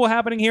 something cool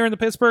happening here in the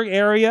Pittsburgh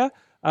area.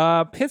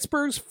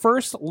 Pittsburgh's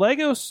first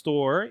Lego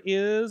store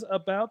is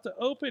about to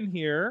open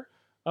here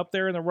up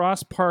there in the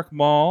Ross Park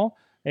Mall,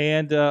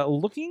 and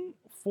looking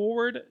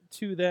forward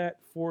to that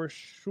for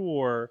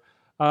sure.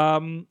 I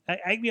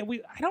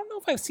don't know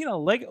if I've seen a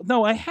Lego.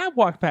 No, I have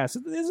walked past.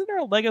 Isn't there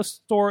a Lego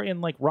store in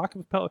like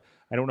Rockefeller?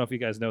 I don't know if you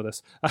guys know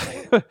this.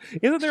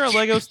 Isn't there a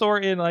Lego store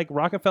in like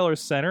Rockefeller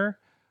Center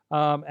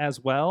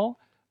as well?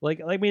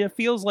 Like I mean, it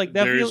feels like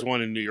that. There's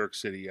one in New York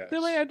City. Yes,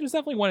 there's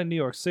definitely one in New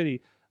York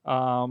City.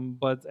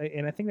 But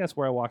I think that's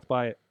where I walked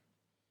by it.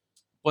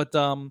 But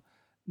this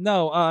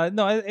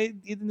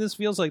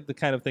feels like the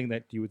kind of thing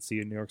that you would see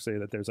in New York City.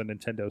 That there's a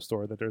Nintendo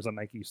store, that there's a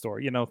Nike store.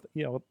 You know,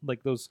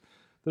 like those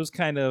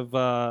kind of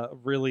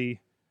really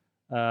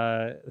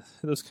trendy.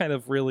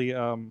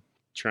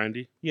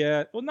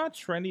 Yeah, well, not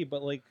trendy,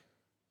 but like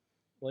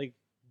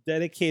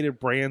dedicated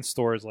brand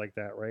stores like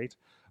that, right?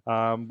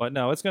 But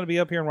no, it's going to be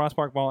up here in Ross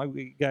Park Mall.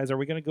 Guys, are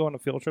we going to go on a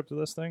field trip to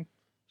this thing?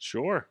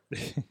 Sure.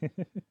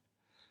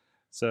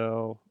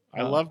 So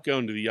I love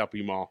going to the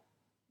Uppy Mall.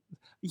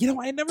 You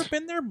know, I had never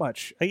been there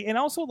much. And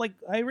also, like,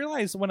 I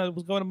realized when I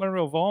was going to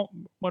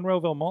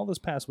Monroeville Mall this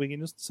past week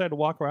and just decided to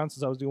walk around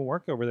since I was doing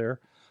work over there,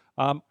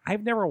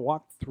 I've never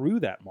walked through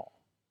that mall,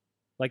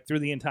 like through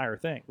the entire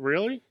thing.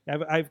 Really?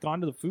 I've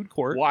gone to the food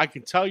court. Well, I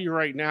can tell you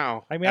right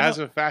now, I mean, as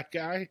a fat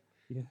guy,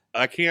 yeah.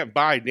 I can't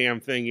buy a damn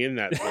thing in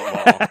that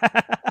mall.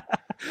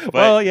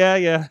 Well,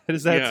 yeah, it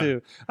is that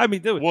too. I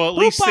mean, dude, well, at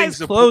who least buys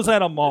things clothes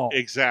at a mall?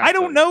 Exactly. I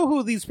don't know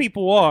who these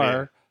people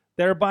are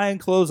that are buying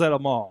clothes at a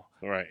mall.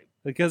 Right.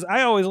 Because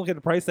I always look at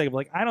the price tag,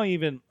 like I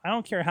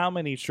don't care how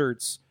many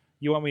shirts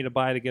you want me to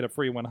buy to get a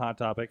free one Hot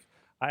Topic.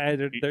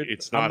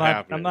 It's not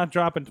happening. I'm not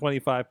dropping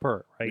 25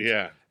 per. Right?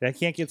 Yeah. I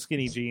can't get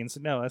skinny jeans.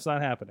 No, that's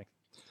not happening.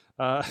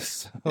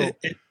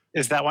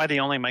 Is that why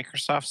the only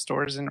Microsoft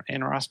store is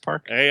in Ross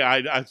Park? Hey,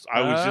 I was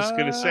just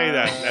going to say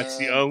that. That's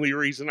the only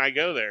reason I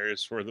go there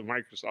is for the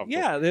Microsoft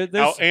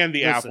store. And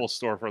the Apple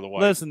store for the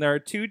wife. Listen, there are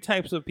two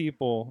types of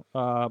people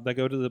that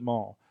go to the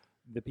mall.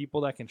 The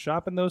people that can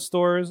shop in those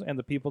stores and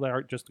the people that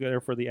are just there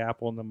for the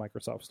Apple and the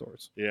Microsoft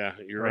stores. Yeah,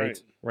 you're right.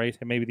 Right,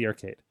 and maybe the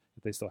arcade,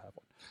 if they still have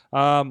one.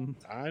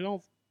 I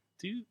don't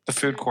do... The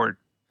food court.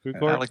 Food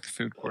court? I like the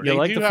food court. You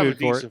like do the have food a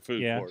court. decent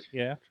food court.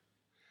 Yeah.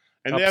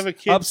 And they have a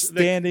kids...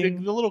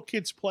 Upstanding. The little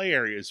kids' play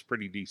area is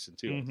pretty decent,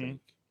 too, I Mm-hmm. think.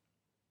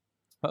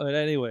 But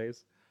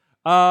anyways,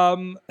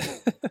 And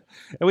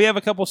we have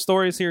a couple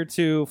stories here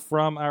too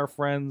from our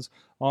friends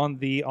on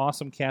the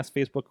Awesome Cast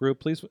Facebook group.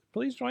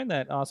 Please join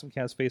that Awesome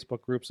Cast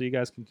Facebook group so you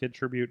guys can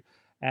contribute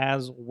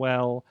as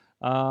well.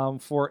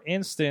 For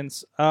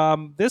instance,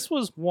 this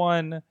was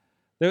one.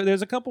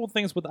 There's a couple of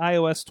things with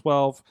iOS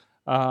 12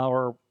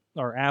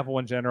 or Apple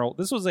in general.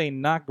 This was a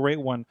not great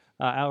one.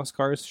 Alex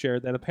Cars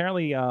shared that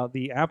apparently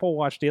the Apple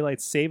Watch daylight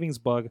savings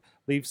bug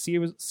leaves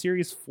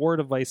Series 4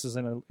 devices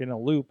in a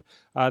loop.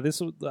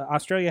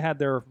 Australia had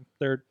their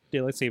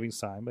daylight savings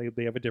time.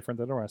 They have it different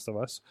than the rest of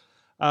us,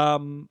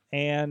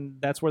 and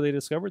that's where they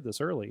discovered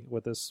this early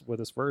with this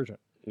version.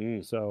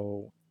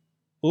 So,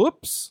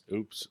 oops.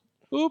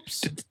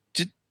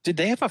 Did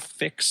they have a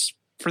fix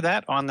for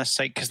that on the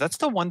site? Because that's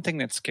the one thing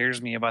that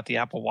scares me about the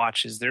Apple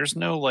Watch is there's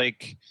no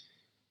like,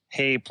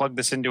 hey, plug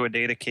this into a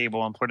data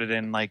cable and put it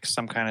in like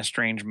some kind of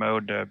strange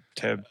mode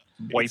to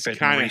wipe It's it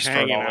kind and of restart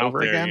hanging all out over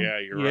there. again. Yeah,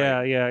 you're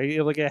right.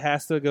 Yeah. Like it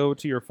has to go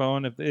to your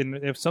phone.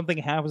 If something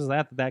happens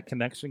to that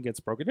connection gets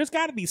broken, there's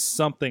got to be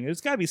something. There's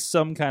got to be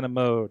some kind of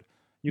mode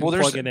you can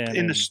plug it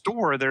in. The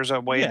store. There's a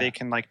way Yeah. they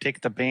can like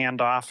take the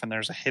band off, and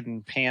there's a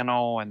hidden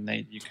panel, and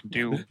you can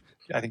do.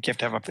 I think you have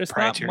to have a There's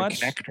not proprietary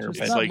much. connector. There's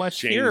But not like much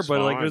James here, but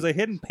like Bond. there's a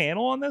hidden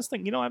panel on this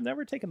thing. I've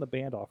never taken the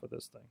band off of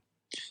this thing.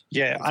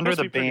 yeah, It's under supposed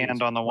to the be pretty band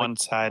easy. on the Like, one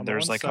side, on the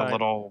there's one like side. a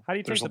little. How do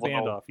you take there's the a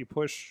band little- off? You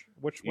push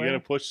which You way? got to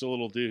push the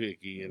little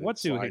doohickey. And What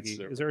it slides doohickey?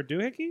 through. Is there a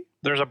doohickey?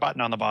 There's a button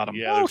on the bottom.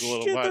 Yeah, Oh there's a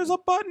little shit! button. There's a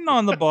button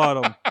on the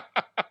bottom. Look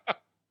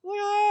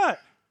at that.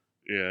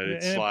 Yeah,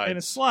 it and slides. and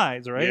it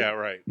slides, right? Yeah,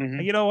 right. Mhm.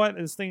 And you know what?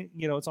 This thing,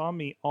 it's on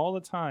me all the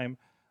time.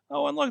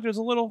 Oh, and look, there's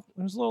a little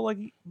like,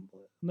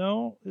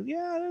 no,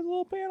 yeah, there's a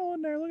little panel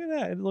in there. Look at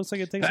that. It looks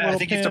like it takes a I little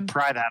think pin. you have to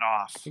pry that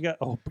off. We got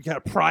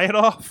to pry it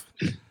off.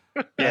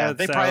 Yeah, That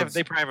they probably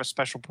sounds- have a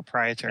special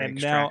proprietary And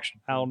now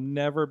extraction. I'll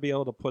never be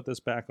able to put this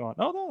back on.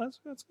 Oh no,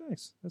 that's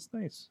nice. That's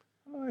nice.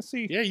 Oh, I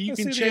see. Yeah, you I can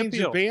see the change the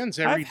appeal. bands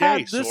every I've day,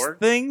 had this Sword.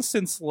 thing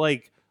since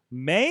like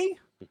May,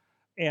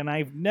 and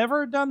I've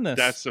never done this.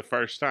 That's the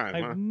first time,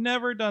 I've huh?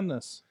 never done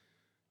this.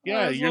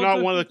 Yeah, that's you're a little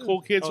not one of the different.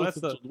 cool kids Oh,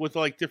 that's with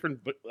like different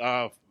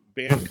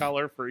band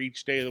color for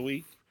each day of the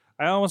week.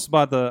 I almost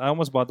bought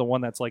the one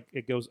that's like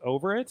it goes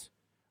over it,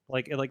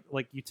 like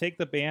you take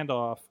the band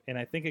off, and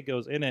I think it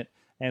goes in it,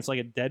 and it's like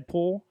a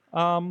Deadpool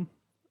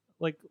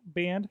like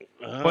band.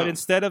 But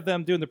instead of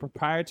them doing the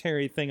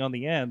proprietary thing on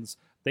the ends,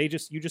 you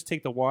just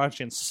take the watch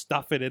and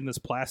stuff it in this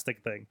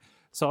plastic thing.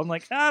 So I'm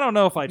like, I don't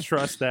know if I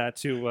trust that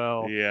too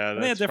well. Yeah,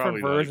 And they had that's different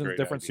probably not a versions, great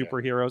different idea.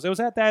 superheroes. It was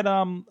at that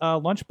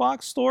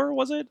Lunchbox store,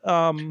 was it?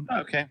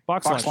 Okay.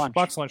 Box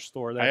Lunch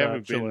store. That, I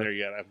haven't been Chiller. there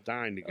yet. I'm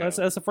dying to go.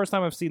 That's the first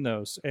time I've seen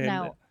those. And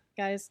Now,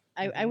 guys,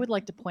 I would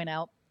like to point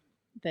out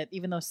that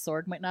even though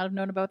Sorg might not have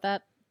known about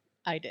that,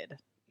 I did.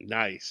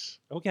 Nice.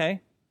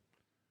 okay,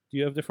 do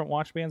you have different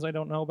watch bands I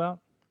don't know about?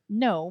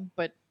 No,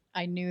 but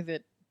I knew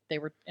that they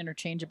were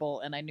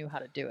interchangeable and I knew how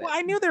to do it. Well,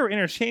 I knew they were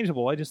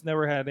interchangeable. I just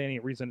never had any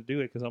reason to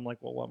do it because I'm like,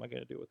 well, what am I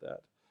going to do with that?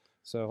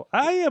 So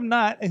I am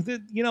not.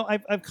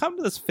 I've come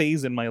to this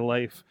phase in my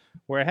life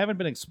where I haven't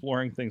been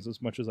exploring things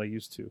as much as I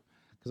used to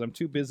because I'm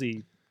too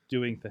busy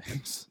doing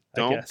things. I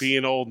Don't guess. be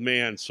an old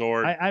man,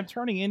 Sword. I'm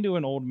turning into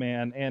an old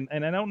man, and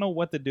I don't know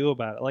what to do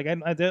about it. Like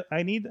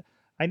I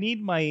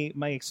need my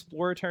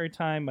exploratory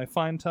time, my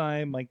fun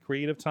time, my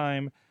creative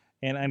time,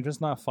 and I'm just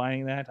not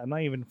finding that. I'm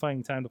not even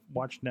finding time to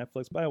watch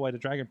Netflix. By the way, The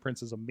Dragon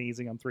Prince is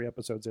amazing. I'm 3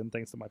 episodes in,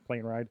 thanks to my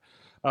plane ride.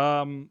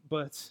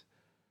 But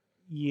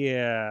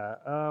yeah,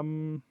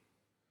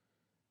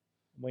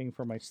 waiting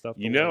for my stuff.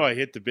 To You know, load. I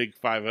hit the big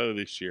 5-0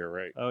 this year,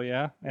 right? Oh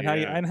yeah, and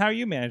Yeah. how are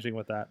you managing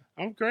with that?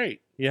 I'm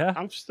great. Yeah,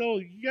 I'm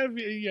still. You gotta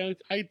be.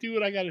 I do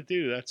what I gotta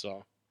do. That's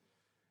all.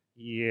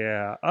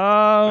 yeah.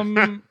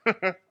 I'm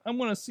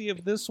gonna see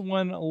if this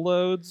one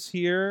loads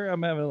here.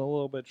 I'm having a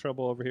little bit of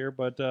trouble over here,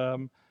 but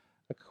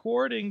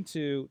according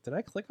to, did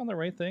I click on the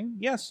right thing?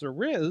 Yes, there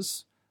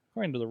is.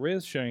 According to the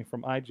Riz showing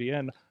from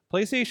IGN,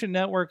 PlayStation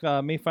Network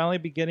may finally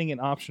be getting an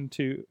option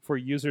for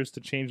users to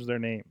change their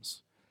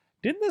names.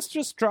 Didn't this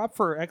just drop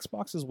for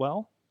Xbox as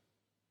well?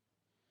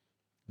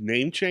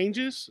 Name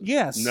changes?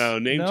 Yes. No,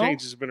 name No?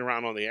 changes have been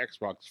around on the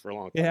Xbox for a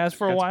long It time. has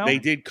for a while. They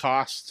did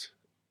cost.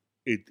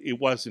 It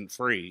wasn't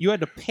free. You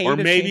had to pay. Or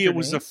to maybe change it your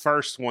was name? the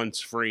first one's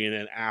free, and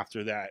then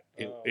after that,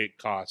 it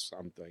cost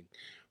something.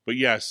 But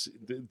yes,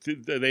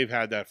 they've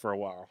had that for a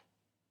while.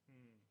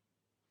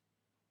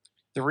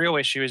 The real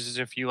issue is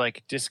if you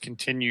like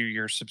discontinue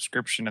your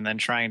subscription and then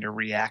trying to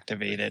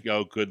reactivate it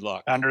Yo, good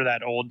luck. under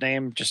that old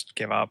name, just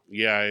give up.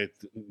 Yeah,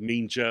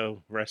 Mean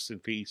Joe, rest in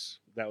peace.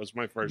 That was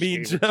my first.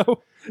 Mean gamer-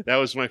 Joe. That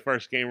was my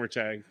first gamer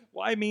tag.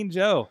 Why Mean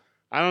Joe?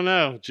 I don't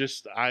know.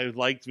 Just I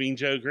liked Mean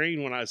Joe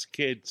Green when I was a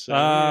kid. So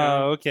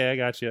Oh, okay. I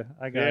got you.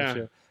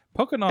 Yeah.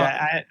 Pokemon.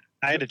 Yeah,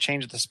 I had to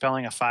change the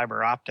spelling of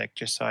fiber optic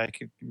just so I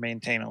could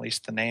maintain at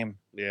least the name.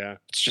 yeah.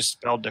 It's just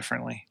spelled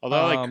differently. Although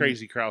I like Um,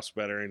 Crazy Kraus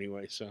better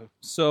anyway.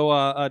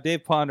 So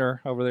Dave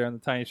Ponder over there on the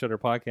Tiny Shutter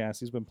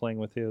podcast, he's been playing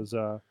with his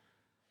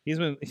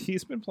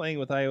he's been playing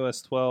with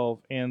iOS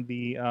 12 and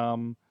the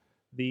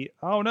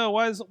oh no,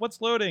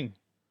 what's loading?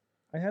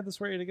 I had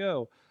this ready to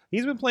go.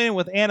 He's been playing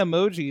with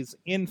Animojis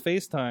in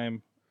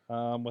FaceTime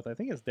with, I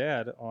think, his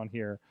dad on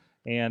here.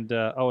 And,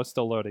 it's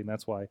still loading.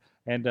 That's why.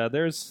 And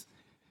there's,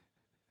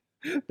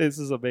 this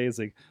is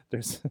amazing.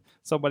 There's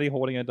somebody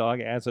holding a dog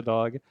as a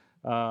dog.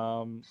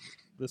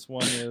 This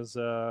one is...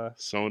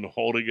 Someone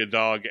holding a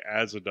dog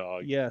as a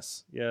dog.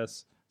 Yes.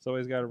 So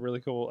he's got a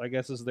really cool, I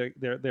guess is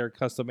their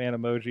custom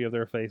Animoji of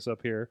their face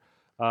up here.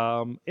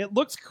 It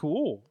looks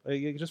cool,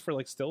 just for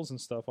like stills and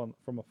stuff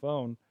from a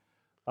phone.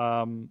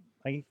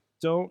 I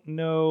don't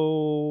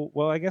know.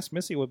 Well, I guess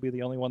Missy would be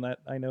the only one that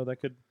I know that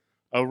could.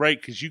 Oh, right,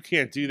 because you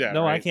can't do that.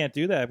 No, right? I can't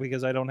do that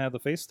because I don't have the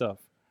face stuff.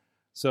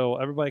 So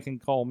everybody can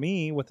call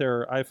me with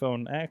their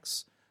iPhone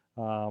X,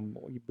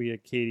 be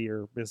it Katie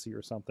or Missy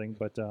or something.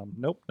 But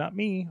nope, not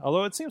me.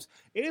 Although it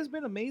has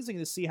been amazing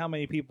to see how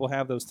many people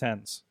have those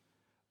 10s,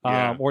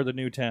 or the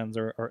new 10s,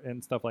 or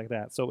and stuff like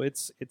that. So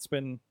it's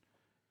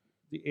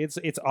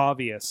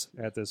obvious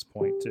at this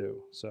point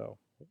too. So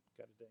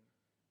got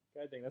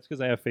a ding. That's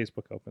because I have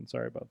Facebook open.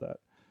 Sorry about that.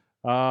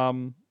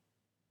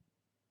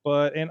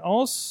 And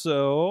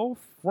also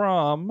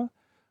from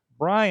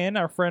Brian,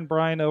 our friend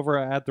Brian over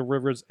at the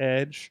River's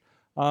Edge,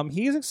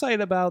 he's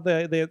excited about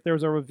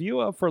there's a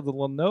review up for the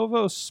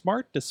Lenovo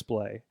Smart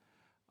Display.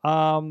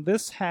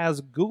 This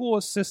has Google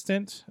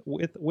Assistant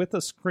with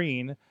a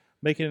screen,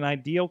 making an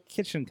ideal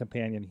kitchen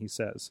companion, he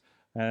says.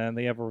 And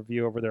they have a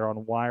review over there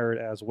on Wired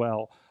as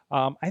well.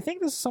 I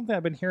think this is something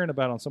I've been hearing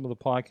about on some of the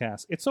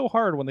podcasts. It's so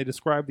hard when they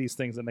describe these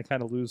things and they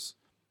kind of lose.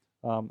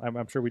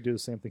 I'm sure we do the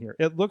same thing here.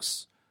 It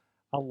looks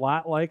a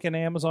lot like an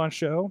Amazon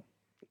show.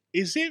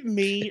 Is it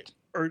me,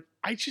 or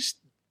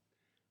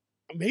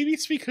maybe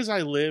it's because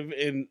I live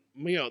in,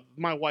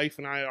 my wife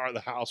and I are the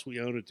house. We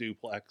own a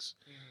duplex.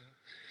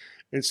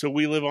 Mm-hmm. And so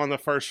we live on the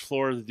first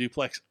floor of the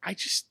duplex. I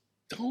just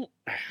don't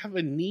have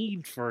a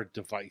need for a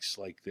device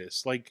like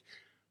this. Like,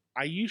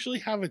 I usually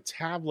have a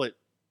tablet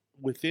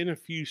within a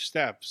few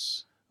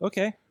steps.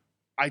 Okay.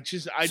 So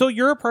so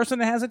you're a person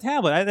that has a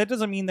tablet. That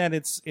doesn't mean that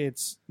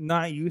it's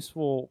not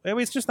useful. I mean,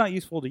 it's just not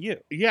useful to you.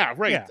 Yeah,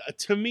 right. Yeah.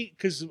 To me,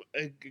 because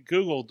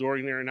Google,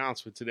 during their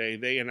announcement today,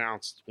 they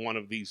announced one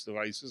of these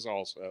devices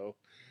also.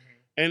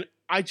 Mm-hmm. And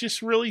I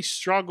just really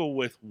struggle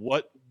with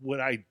what would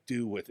I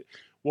do with it.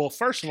 Well,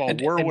 first of all,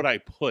 where would I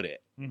put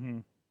it? Mm-hmm.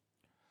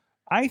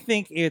 I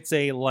think it's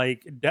a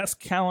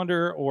desk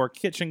calendar or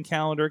kitchen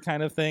calendar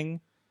kind of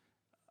thing.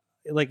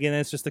 And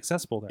it's just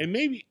accessible there. And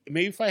maybe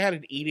if I had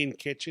an eat-in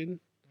kitchen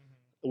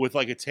with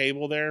a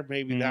table there,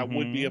 maybe that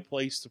would be a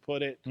place to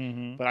put it.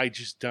 Mm-hmm. But I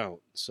just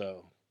don't.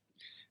 So,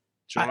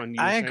 John,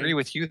 I agree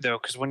with you though,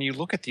 because when you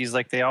look at these,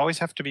 they always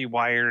have to be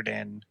wired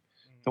in.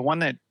 The one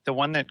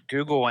that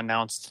Google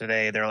announced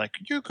today, they're like,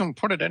 you can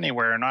put it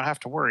anywhere and not have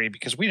to worry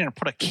because we didn't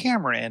put a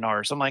camera in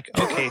ours. I'm like,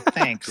 okay,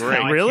 thanks.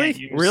 Really?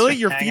 You're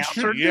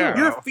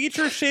You're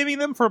feature shaming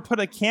them for put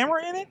a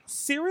camera in it?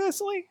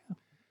 Seriously?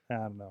 I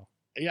don't know.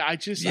 Yeah, I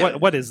just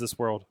what is this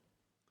world?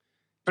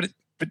 But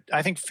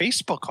I think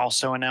Facebook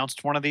also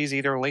announced one of these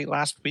either late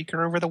last week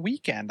or over the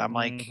weekend. I'm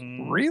like,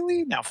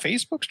 really? Now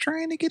Facebook's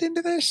trying to get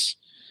into this?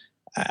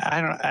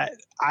 I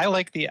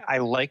like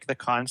the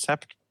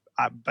concept,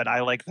 but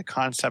I like the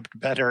concept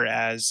better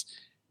as,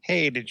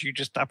 hey, did you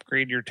just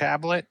upgrade your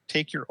tablet?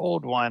 Take your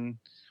old one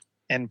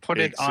and put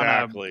it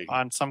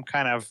on some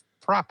kind of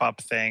prop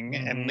up thing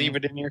and leave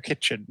it in your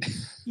kitchen.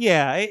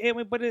 Yeah,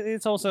 but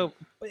it's also,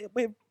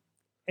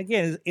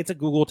 again, it's a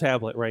Google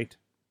tablet, right?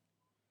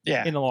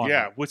 Yeah. In the long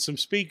run. with some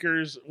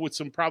speakers, with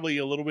some probably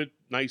a little bit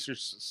nicer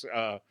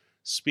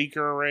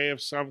speaker array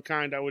of some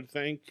kind, I would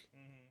think.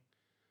 Mm-hmm.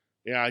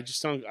 Yeah,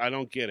 I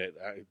don't get it.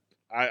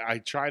 I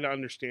try to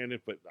understand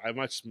it, but I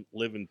must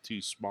live in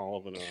too small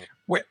of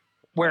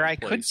where I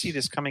could see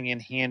this coming in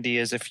handy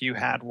is if you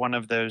had one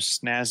of those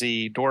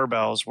snazzy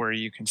doorbells where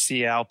you can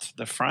see out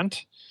the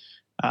front,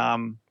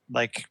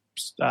 like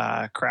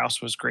Kraus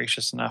was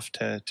gracious enough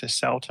to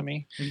sell to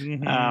me.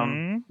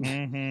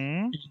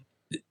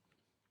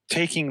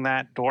 Taking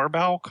that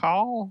doorbell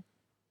call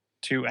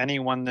to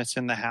anyone that's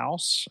in the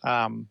house,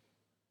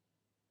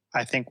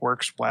 I think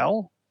works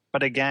well.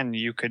 But again,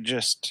 you could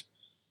just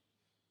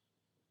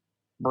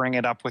bring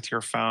it up with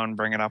your phone,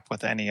 bring it up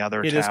with any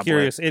other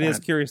tablet. It is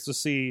curious to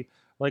see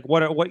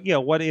what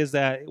is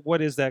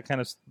that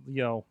kind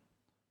of,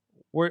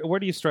 where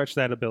do you stretch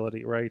that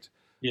ability, right?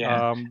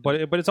 Yeah.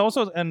 But it's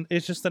also, and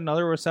it's just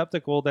another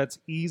receptacle that's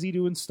easy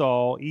to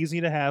install, easy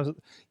to have,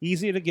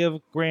 easy to give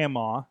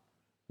grandma,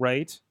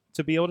 right?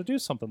 To be able to do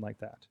something like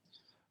that.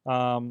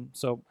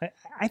 So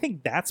I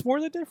think that's more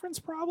the difference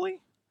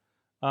probably.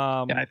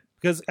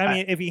 Because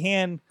if you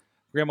hand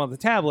grandma the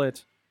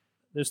tablet,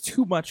 there's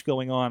too much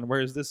going on.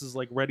 Whereas this is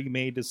ready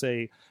made to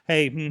say,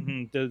 hey,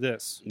 do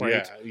this. Right?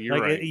 Yeah, you're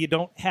right. You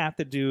don't have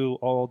to do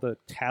all the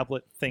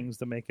tablet things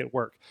to make it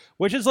work,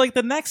 which is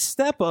the next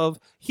step of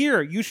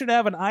here, you should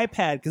have an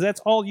iPad because that's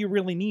all you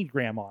really need,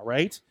 grandma,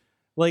 right?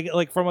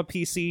 Like from a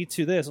PC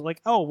to this, if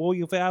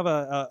you have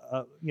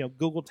a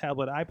Google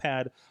tablet,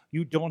 iPad,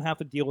 you don't have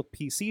to deal with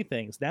PC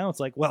things. Now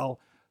it's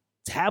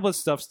tablet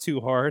stuff's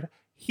too hard.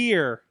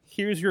 Here's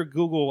your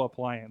Google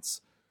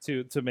appliance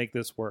to make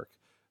this work.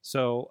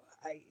 So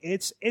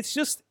it's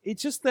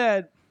just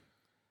that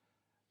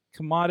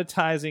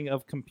commoditizing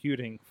of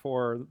computing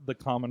for the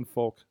common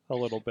folk a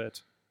little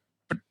bit.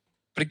 But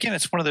again,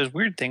 it's one of those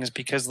weird things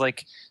because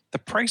like the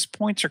price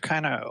points are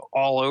kind of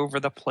all over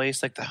the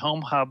place. Like the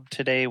Home Hub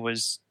today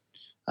was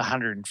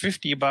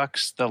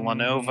 $150. The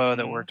Lenovo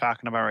that we're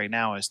talking about right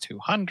now is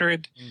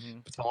 $200.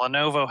 But the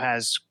Lenovo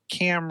has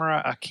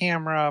a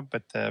camera,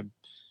 but the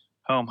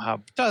Home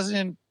Hub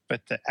doesn't.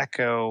 But the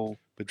Echo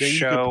But then you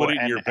Show can put it in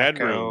and your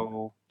bedroom,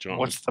 Echo, John.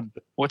 what's the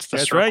That's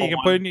circle right.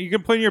 You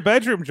can put in your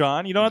bedroom,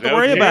 John. You don't have to No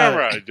worry about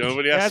camera. it.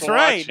 Nobody has That's to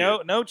right.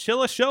 watch No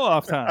chilla show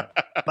off time.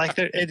 like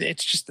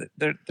it's just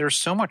that there's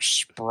so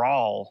much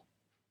sprawl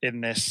in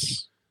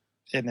this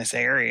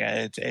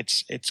area.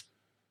 It's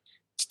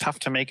tough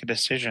to make a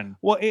decision.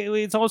 Well,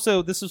 it's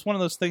also, this is one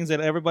of those things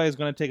that everybody's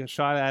going to take a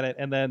shot at it,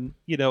 and then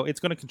it's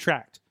going to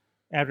contract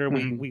after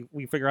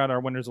we figure out our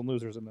winners and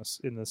losers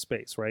in this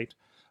space, right?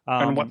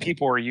 And what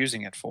people are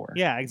using it for.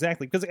 Yeah,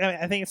 exactly. Because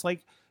I think it's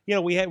like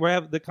we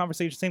have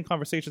the same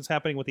conversations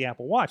happening with the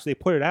Apple Watch. They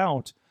put it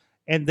out,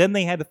 and then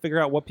they had to figure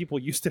out what people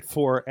used it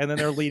for, and then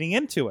they're leading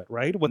into it,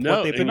 right? With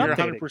what they've been you're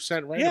updating.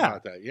 100% right Yeah.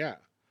 about that. Yeah.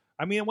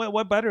 I mean,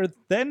 what better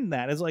than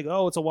that? It's like,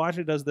 oh, it's a watch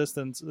that does this.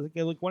 Then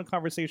like one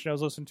conversation I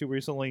was listening to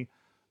recently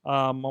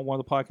on one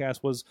of the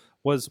podcasts was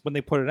when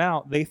they put it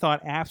out, they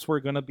thought apps were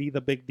going to be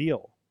the big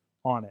deal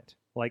on it,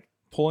 like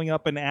pulling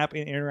up an app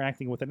and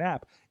interacting with an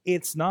app.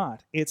 It's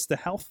not. It's the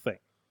health thing.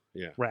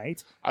 Yeah.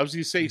 Right. I was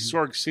going to say,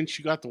 Sorg, since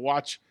you got the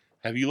watch,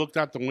 have you looked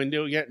out the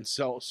window yet and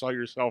saw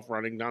yourself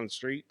running down the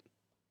street?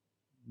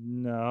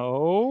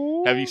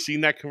 No. Have you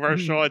seen that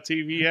commercial on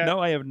TV yet? No,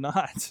 I have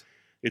not.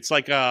 It's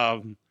like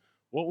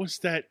what was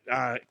that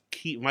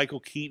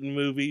Michael Keaton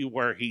movie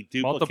where he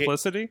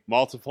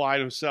multiplied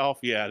himself?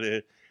 Yeah.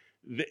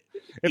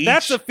 If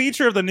that's the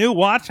feature of the new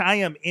watch, I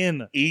am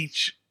in.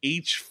 Each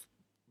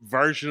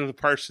version of the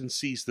person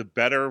sees the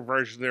better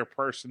version of their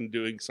person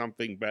doing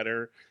something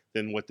better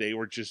than what they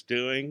were just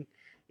doing.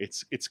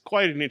 It's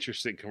quite an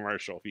interesting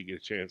commercial if you get a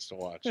chance to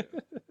watch it.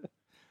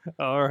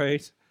 All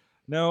right.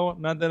 No,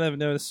 not that I've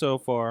noticed so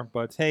far.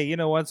 But hey, you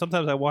know what?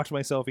 Sometimes I watch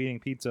myself eating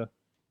pizza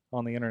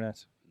on the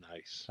internet.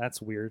 Nice.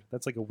 That's weird.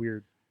 That's like a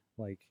weird,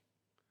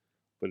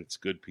 but it's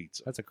good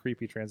pizza. That's a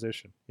creepy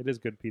transition. It is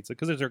good pizza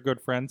because it's our good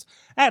friends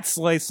at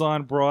Slice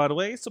on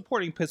Broadway,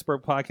 supporting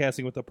Pittsburgh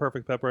podcasting with the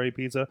perfect pepperoni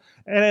pizza.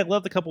 And I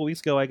loved a couple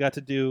weeks ago, I got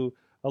to do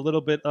a little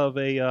bit of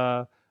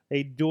a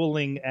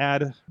dueling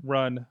ad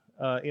run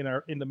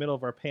in the middle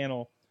of our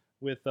panel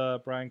with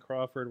Brian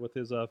Crawford with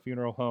his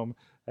funeral home,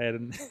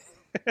 and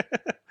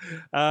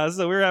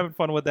so we were having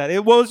fun with that.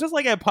 It was just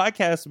like a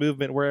podcast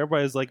movement where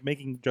everybody's like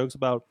making jokes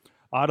about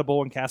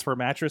Audible and Casper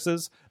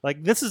mattresses.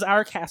 Like, this is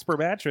our Casper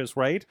mattress,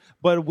 right?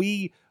 But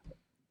we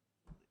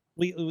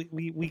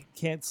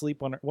can't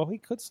sleep on we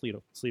could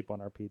sleep on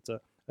our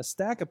pizza. A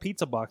stack of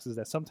pizza boxes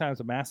that sometimes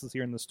amasses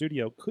here in the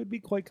studio could be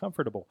quite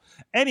comfortable.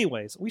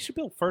 Anyways, we should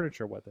build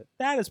furniture with it.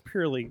 That is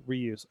purely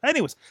reuse.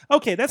 Anyways,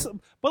 okay,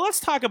 but let's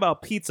talk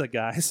about pizza,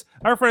 guys.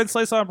 Our friend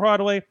Slice on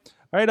Broadway,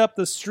 right up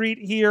the street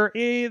here,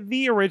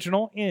 the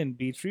original in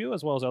Beachview,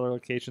 as well as other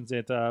locations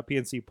at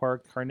PNC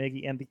Park,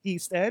 Carnegie, and the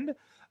East End.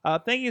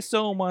 Thank you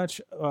so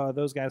much,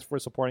 those guys, for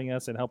supporting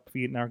us and help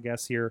feeding our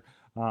guests here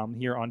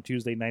on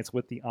Tuesday nights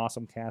with the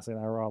awesome cast and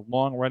our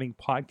long-running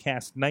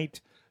podcast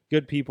night.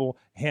 Good people,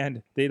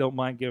 and they don't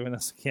mind giving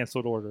us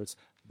canceled orders.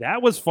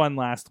 That was fun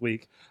last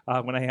week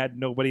when I had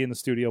nobody in the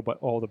studio but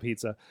all the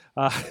pizza.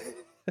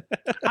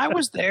 I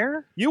was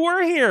there. You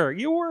were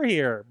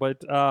here,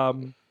 but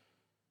it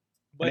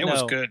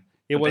was good.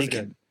 It was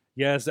good.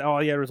 Yes. Oh,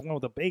 yeah. There was one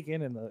with the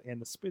bacon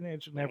and the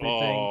spinach and everything.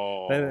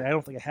 Oh. I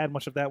don't think I had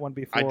much of that one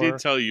before. I did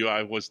tell you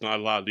I was not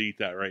allowed to eat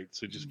that, right?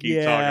 So just keep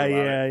talking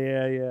about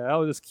it. Yeah.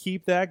 I'll just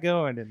keep that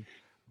going and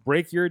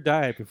break your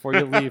diet before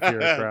you leave here,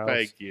 Krause.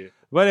 Thank you.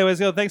 But anyways,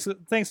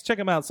 thanks. Check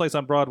them out,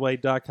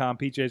 sliceonbroadway.com,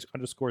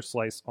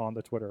 PJ_slice on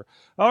the Twitter.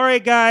 All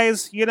right,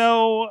 guys.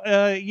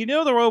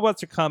 The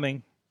robots are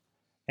coming.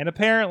 And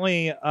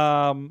apparently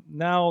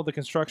now the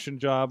construction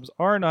jobs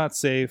are not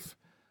safe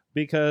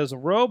because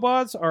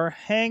robots are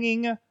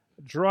hanging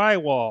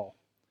drywall,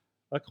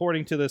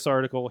 according to this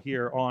article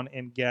here on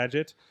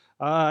Engadget.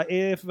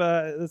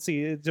 Let's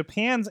see,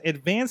 Japan's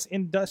Advanced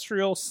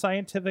Industrial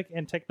Scientific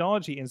and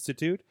Technology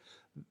Institute,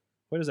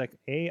 what is that?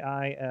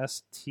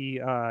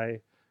 AISTI.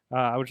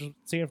 I was just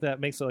seeing if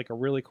that makes it like a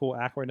really cool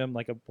acronym,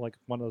 like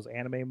one of those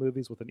anime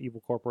movies with an evil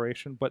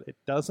corporation, but it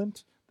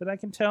doesn't, that I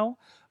can tell.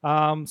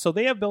 So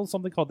they have built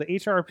something called the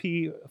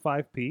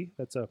HRP-5P.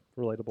 That's a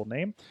relatable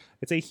name.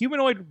 It's a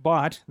humanoid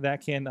bot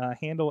that can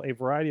handle a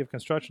variety of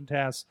construction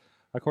tasks,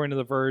 according to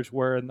The Verge,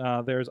 where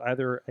there's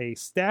either a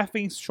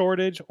staffing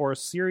shortage or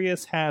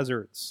serious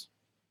hazards.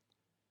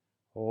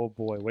 Oh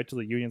boy, wait till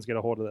the unions get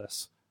a hold of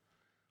this.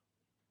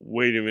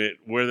 Wait a minute.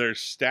 Were there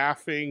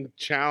staffing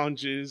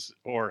challenges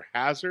or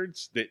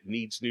hazards that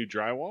needs new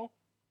drywall?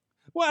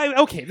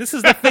 Well, okay, this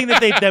is the thing that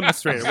they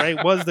demonstrated,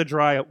 right? Was the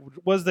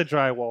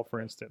drywall,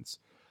 for instance.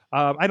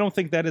 I don't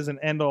think that is an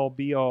end-all,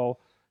 be-all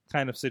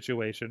kind of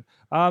situation.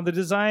 The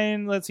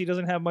design, let's see,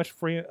 doesn't have much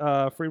freedom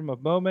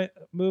of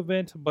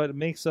movement, but it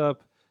makes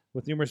up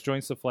with numerous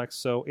joints to flex.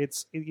 So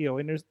it's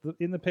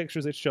in the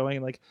pictures it's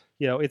showing like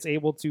it's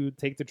able to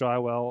take the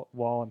drywall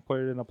wall and put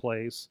it in a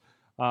place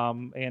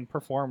and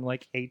perform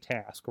like a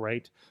task,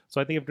 right?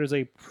 So I think if there's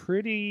a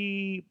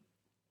pretty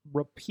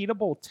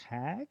repeatable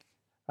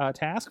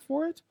task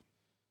for it,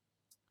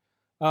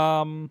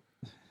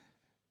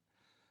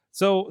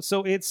 so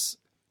it's,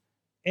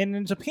 and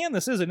in Japan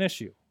this is an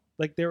issue.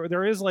 Like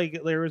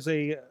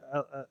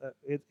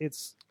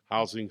it's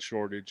housing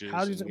shortages.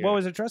 Well,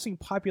 it's addressing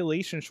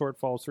population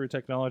shortfalls through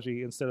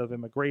technology instead of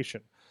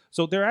immigration.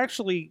 So they're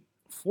actually,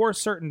 for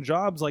certain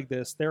jobs like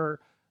this,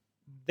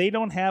 they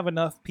don't have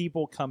enough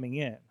people coming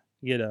in,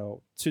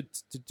 to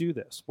do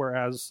this.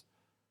 Whereas,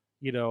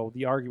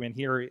 the argument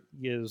here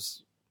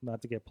is, not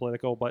to get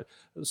political, but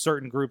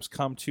certain groups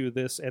come to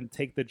this and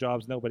take the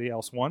jobs nobody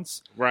else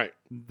wants. Right.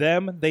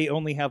 They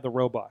only have the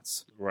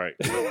robots. Right.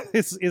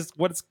 is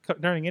what it's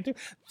turning into.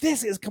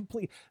 This is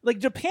complete. Like,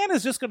 Japan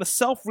is just going to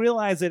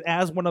self-realize it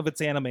as one of its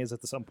animes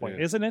at some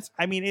point, isn't it?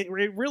 I mean, it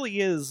really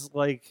is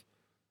like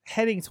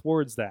heading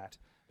towards that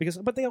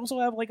but they also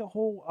have like a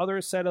whole other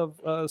set of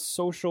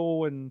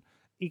social and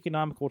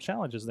economical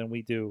challenges than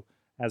we do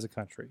as a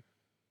country.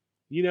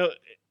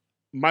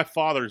 My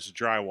father's a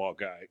drywall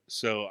guy,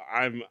 so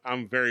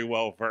I'm very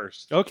well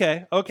versed.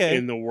 Okay.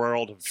 In the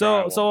world of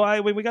drywall.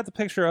 So we got the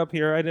picture up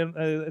here. I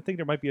think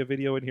there might be a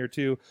video in here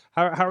too.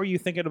 How are you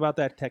thinking about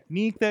that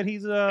technique that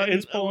he's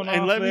pulling off?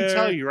 And let there? me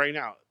tell you right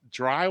now,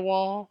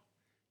 drywall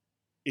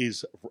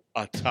is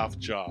a tough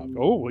job.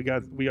 Oh, we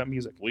got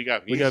music. We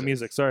got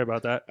music. Sorry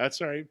about that.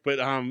 That's all right. But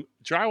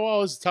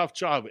drywall is a tough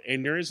job,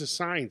 and there is a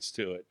science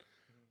to it.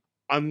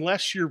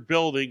 Unless you're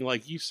building,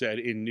 like you said,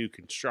 in new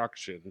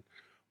construction,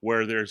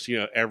 where there's,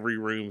 every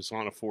room's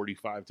on a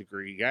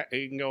 45-degree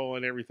angle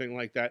and everything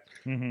like that.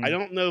 Mm-hmm. I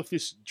don't know if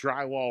this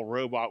drywall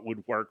robot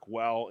would work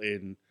well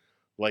in,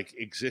 like,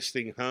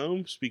 existing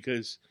homes,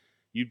 because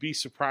you'd be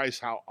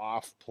surprised how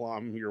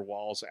off-plumb your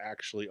walls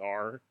actually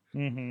are.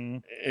 Mm-hmm.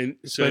 And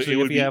so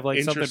especially if you have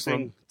like something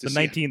from the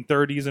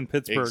 1930s in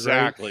Pittsburgh,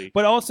 exactly. Right?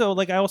 But also,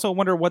 like, I also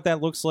wonder what that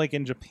looks like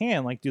in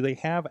Japan. Like, do they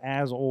have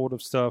as old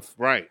of stuff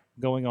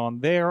going on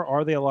there?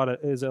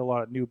 Is it a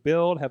lot of new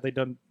build? Have they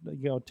done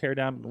tear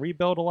down and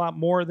rebuild a lot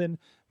more than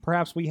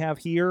perhaps we have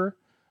here?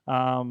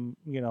 When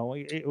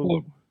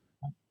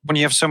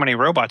you have so many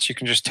robots, you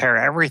can just tear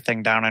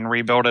everything down and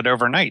rebuild it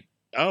overnight.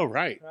 Oh,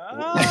 right.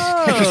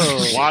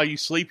 Oh. While you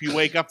sleep, you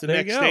wake up the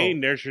next day,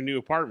 and there's your new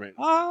apartment.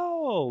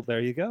 Oh,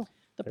 there you go.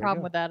 The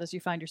problem with that is you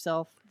find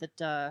yourself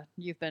that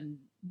you've been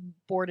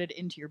boarded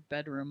into your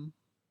bedroom.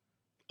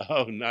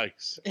 Oh,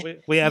 nice.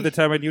 We have the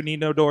time, and you need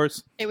no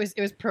doors. It was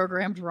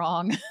programmed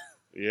wrong.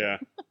 Yeah.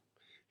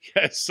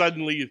 Yeah.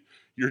 Suddenly,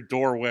 your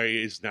doorway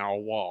is now a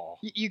wall.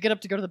 You get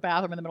up to go to the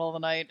bathroom in the middle of the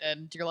night,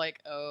 and you're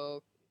like,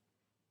 "Oh,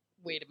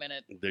 wait a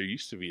minute." There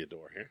used to be a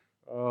door here.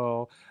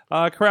 Oh,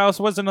 Kraus,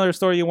 what's another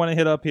story you want to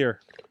hit up here?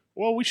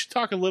 Well, we should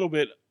talk a little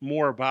bit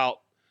more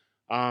about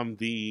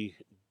the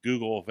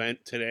Google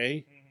event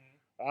today.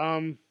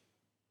 Mm-hmm.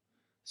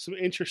 Some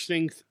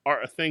interesting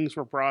things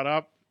were brought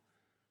up.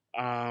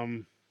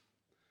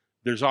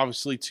 There's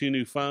obviously two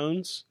new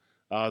phones,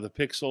 the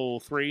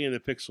Pixel 3 and the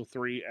Pixel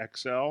 3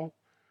 XL.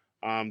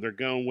 They're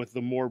going with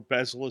the more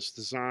bezel-less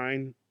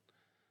design,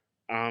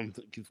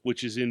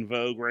 which is in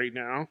vogue right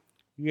now.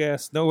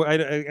 Yes, no,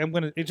 I'm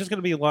gonna. It's just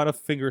gonna be a lot of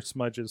finger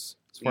smudges,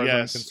 as far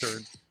as I'm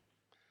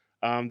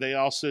concerned. They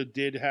also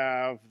did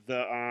have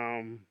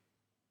the.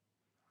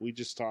 We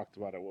just talked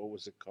about it. What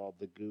was it called?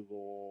 The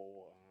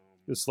Google.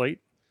 The Slate.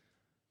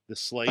 The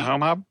Slate. The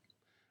Home Hub.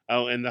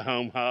 Oh, and the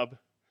Home Hub.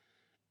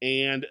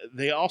 And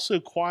they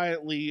also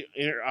quietly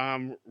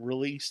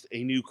released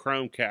a new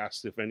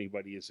Chromecast. If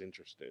anybody is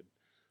interested,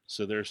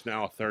 so there's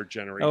now a third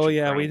generation. Oh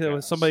yeah,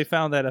 Chromecast. Somebody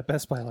found that at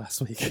Best Buy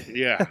last week.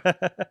 Yeah.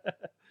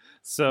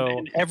 So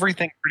and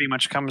everything pretty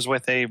much comes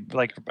with a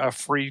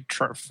free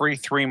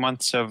 3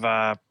 months of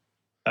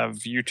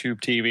YouTube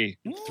TV.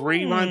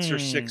 3 months or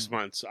 6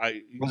 months?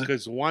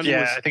 Because one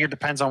was, I think it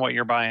depends on what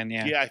you're buying.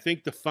 Yeah, I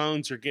think the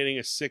phones are getting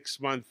a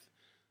 6 month.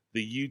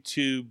 The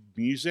YouTube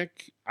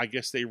Music, I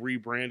guess they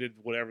rebranded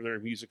whatever their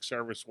music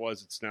service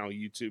was. It's now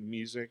YouTube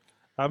Music.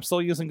 I'm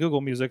still using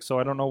Google Music, so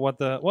I don't know what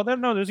there's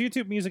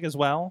YouTube Music as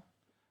well.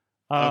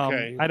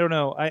 Okay. I don't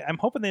know. I'm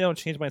hoping they don't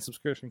change my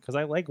subscription because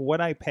I like what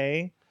I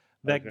pay.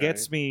 That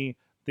gets me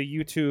the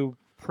YouTube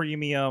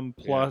Premium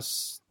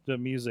plus the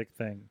music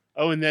thing.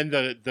 Oh, and then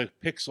the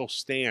Pixel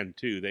stand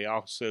too. They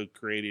also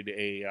created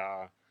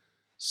a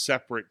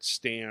separate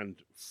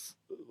stand.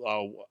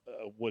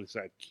 What is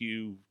that?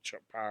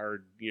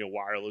 Q-powered,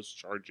 wireless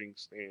charging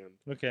stand.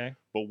 Okay.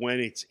 But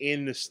when it's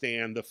in the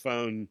stand, the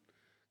phone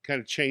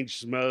kind of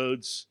changes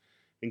modes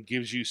and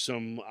gives you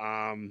some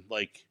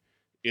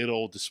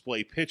it'll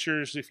display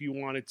pictures if you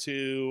wanted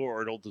to,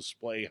 or it'll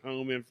display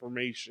home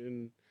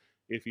information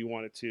if you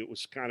wanted to. It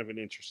was kind of an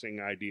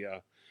interesting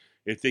idea.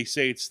 If they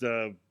say it's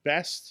the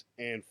best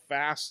and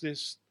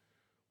fastest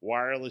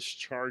wireless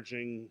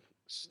charging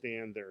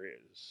stand there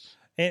is.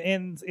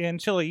 And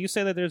Chili, you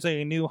say that there's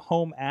a new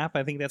home app.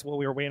 I think that's what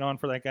we were waiting on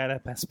for that guy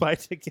at Best Buy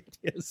to get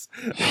his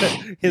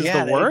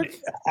Yeah, to work.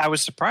 I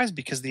was surprised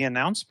because the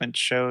announcement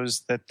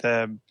shows that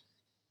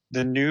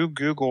the new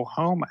Google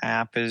Home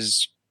app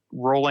is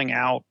rolling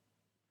out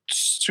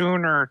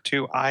sooner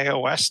to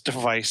iOS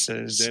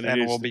devices Than it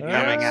and is will be to-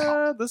 coming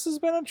out This has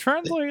been a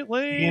trend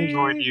lately.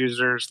 Android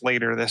users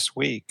later this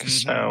week. Mhm.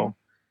 So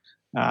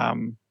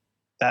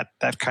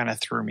that kind of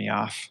threw me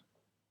off.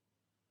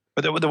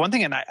 But the one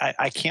thing, and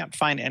I can't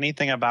find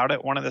anything about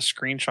it. One of the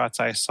screenshots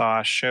I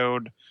saw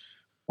showed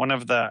one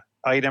of the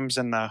items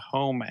in the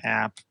Home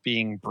app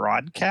being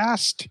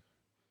broadcast,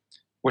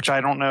 which I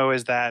don't know,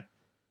 is that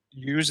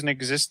use an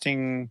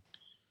existing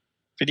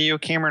video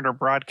camera to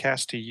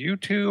broadcast to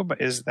YouTube?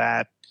 Is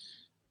that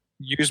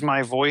use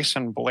my voice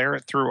and blare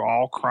it through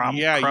all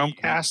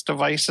Chromecast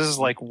devices?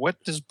 Like,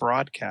 what does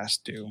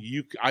broadcast do?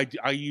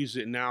 I use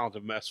it now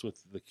to mess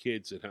with the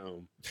kids at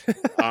home.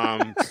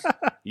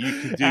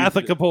 You can do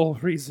Ethical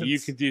reasons. You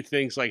can do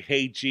things like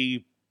 "Hey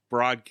G"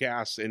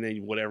 broadcast, and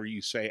then whatever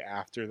you say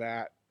after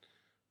that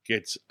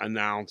gets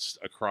announced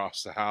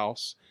across the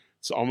house.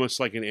 It's almost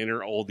like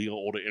the old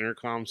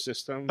intercom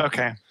system.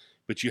 Okay.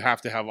 But you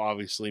have to have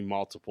obviously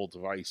multiple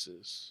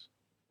devices.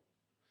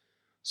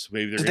 So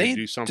maybe they're Did going they-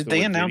 to do something. Did they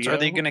with announce? video? Are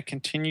they going to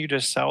continue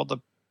to sell the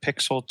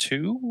Pixel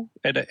 2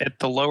 at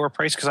the lower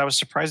price? Because I was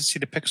surprised to see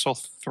the Pixel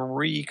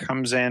 3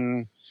 comes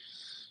in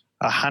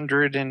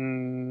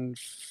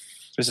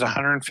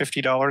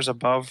 $150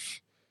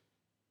 above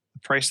the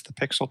price of the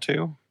Pixel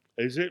 2?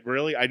 Is it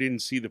really? I didn't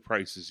see the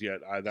prices yet.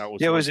 That was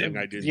Yeah, one thing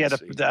I didn't see.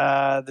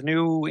 the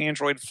new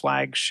Android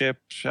flagship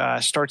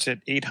starts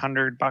at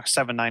 $800,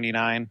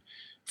 $799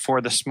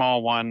 for the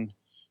small one,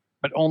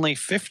 but only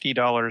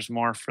 $50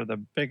 more for the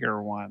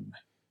bigger one.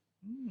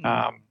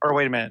 Or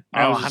wait a minute,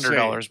 I no, was just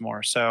 $100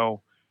 more.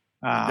 So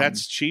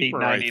that's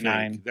cheaper. I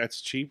 $899. think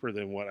that's cheaper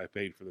than what I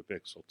paid for the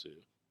Pixel 2.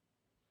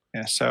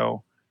 Yeah,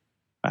 so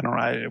I don't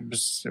know.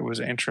 It was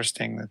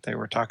interesting that they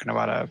were talking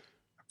about a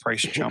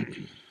price jump.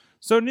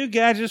 So new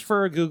gadgets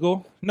for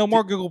Google. No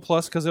more Google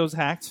Plus because it was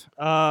hacked.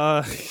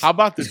 How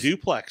about the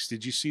duplex?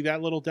 Did you see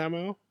that little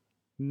demo?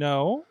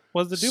 No.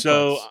 What's the duplex?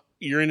 So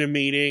you're in a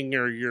meeting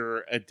or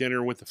you're at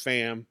dinner with the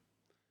fam,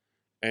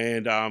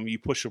 and you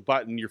push a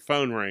button, your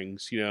phone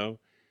rings. You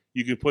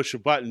can push a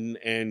button,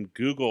 and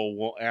Google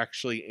will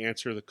actually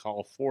answer the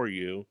call for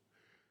you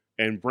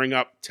and bring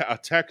up a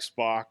text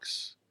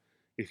box.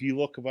 If you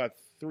look about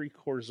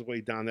 3/4 of the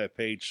way down that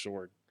page,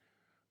 Sword,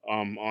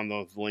 on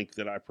the link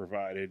that I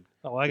provided.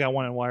 Oh, I got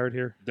one in Wired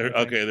here.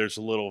 There's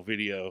a little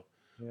video.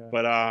 Yeah.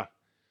 But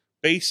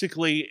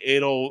basically,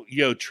 it'll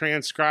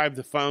transcribe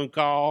the phone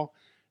call,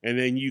 and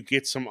then you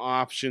get some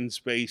options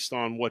based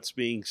on what's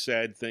being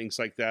said, things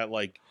like that,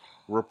 like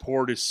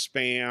report as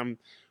spam.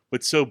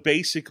 But so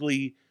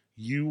basically,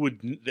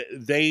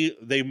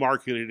 they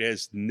market it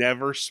as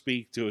never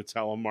speak to a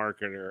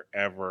telemarketer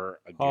ever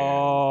again.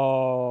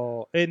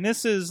 Oh, and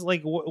this is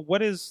like,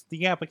 what is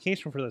the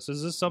application for this?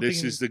 Is this something?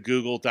 This is the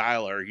Google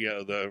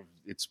Dialer.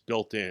 It's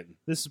built in.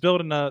 This is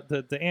built in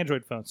the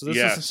Android phone. So this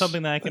Yes. is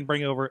something that I can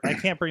bring over. I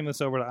can't bring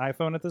this over to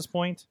iPhone at this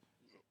point.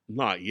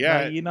 Not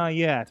yet. Not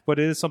yet, but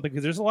it is something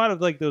because there's a lot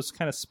of like those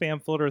kind of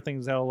spam filter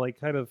things that'll like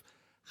kind of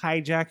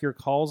hijack your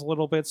calls a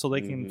little bit, so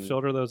they can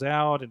filter those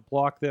out and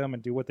block them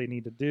and do what they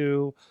need to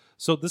do.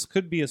 So this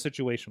could be a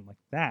situation like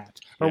that.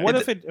 Or Yeah. what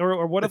if it?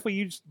 Or what if we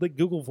use like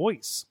Google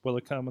Voice? Will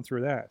it come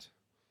through that?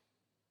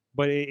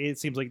 But it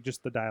seems like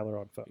just the dialer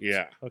on phones.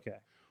 Yeah. Okay.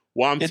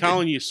 Well, I'm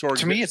telling you, Sorg.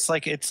 To me, it's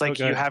like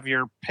Okay. you have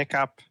your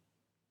pickup,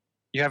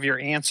 you have your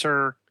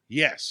answer,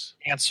 yes.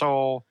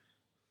 cancel,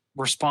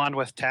 respond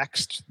with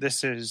text.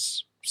 This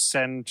is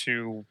send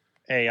to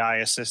AI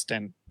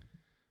assistant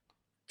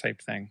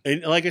type thing.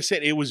 And like I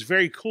said, it was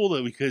very cool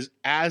though, because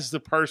as the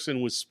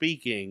person was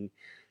speaking,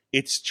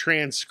 it's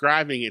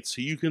transcribing it.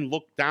 So you can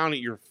look down at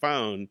your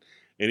phone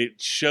and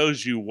it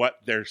shows you what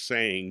they're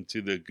saying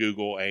to the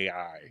Google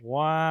AI.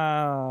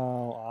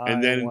 Wow. And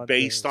I then want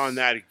based this. on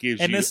that, it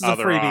gives And you this is a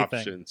other freebie thing.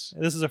 options.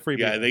 This is a freebie.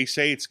 Yeah, thing. they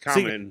say it's See,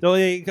 coming.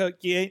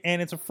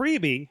 and it's a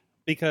freebie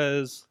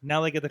because now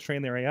they get to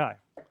train their AI.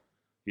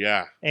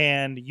 Yeah.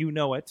 And you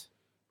know it.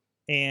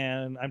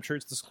 And I'm sure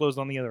it's disclosed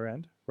on the other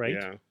end, right?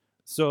 Yeah.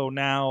 So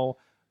now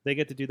they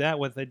get to do that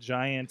with a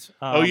giant.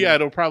 Oh yeah,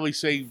 it'll probably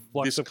say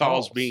flux this of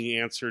call's calls. being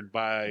answered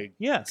by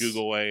Yes.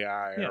 Google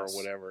AI Yes. or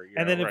whatever. Yeah,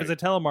 and then right. if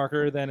it's a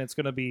telemarketer, then it's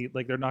going to be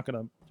like they're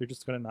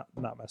just going to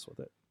not mess with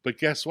it. But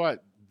guess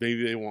what?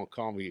 Maybe they won't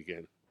call me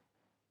again.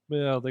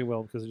 Well, they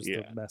will because it's just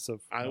Yeah. a mess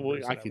of. I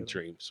numbers can and everything.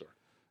 dream, sir.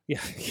 Yeah.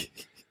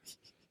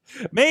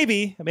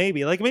 maybe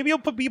like maybe you'll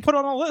be put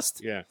on a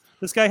list. Yeah.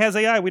 This guy has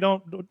AI. We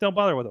don't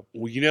bother with him.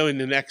 Well, in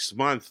the next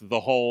month, the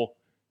whole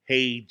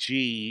 "Hey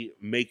G,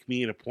 make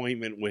me an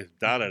appointment with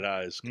da da da"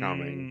 is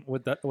coming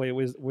With that, wait,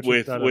 which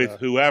with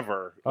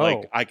whoever. Oh.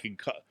 Like I can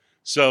call.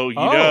 So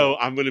Oh.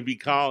 I'm going to be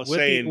with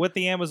saying with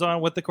the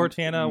Amazon, with the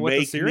Cortana, with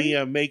the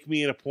Siri. make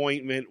me an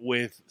appointment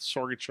with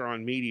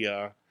Sorgatron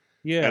Media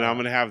Yeah. and I'm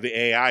going to have the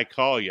AI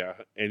call you,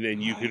 and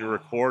then you can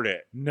record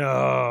it.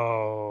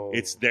 No.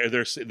 It's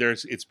there's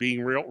it's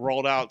being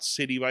rolled out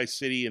city by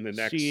city in the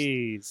next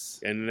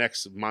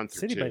Jeez. month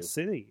City or two. by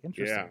city.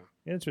 Interesting.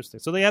 Yeah. Interesting.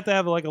 So they have to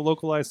have like a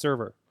localized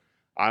server.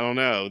 I don't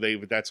know.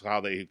 That's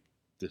how they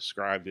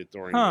described it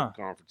during Huh.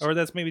 the conference. Or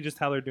that's maybe just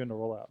how they're doing the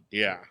rollout.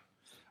 Yeah.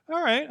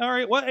 All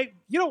right. Well,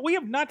 we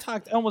have not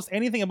talked almost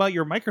anything about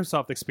your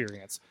Microsoft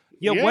experience.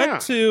 You Yeah.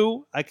 went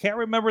to, I can't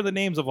remember the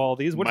names of all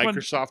these. Which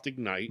Microsoft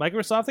Ignite. one?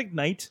 Microsoft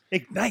Ignite.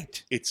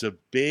 Ignite. It's a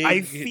big.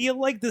 I feel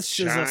like this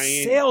is a giant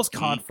sales geek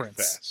conference.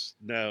 fest.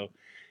 No,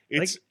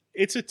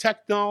 it's a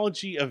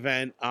technology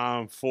event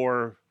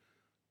for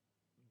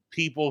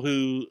people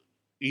who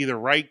either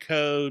write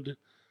code,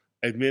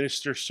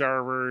 administer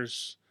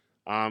servers,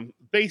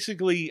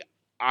 basically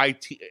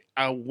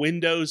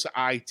Windows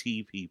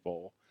IT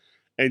people.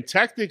 And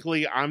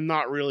technically, I'm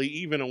not really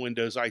even a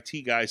Windows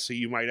IT guy, so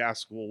you might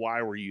ask, well,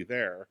 why were you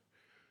there?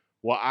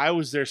 Well, I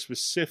was there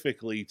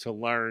specifically to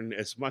learn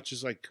as much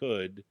as I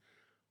could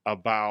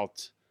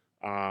about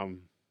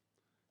Intune,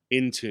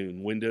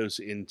 Windows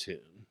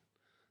Intune.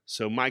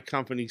 So my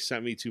company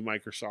sent me to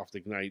Microsoft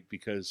Ignite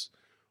because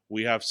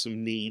we have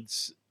some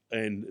needs,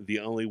 and the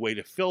only way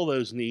to fill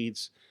those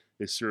needs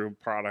is through a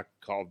product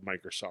called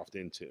Microsoft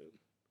Intune.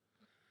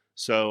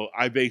 So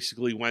I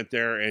basically went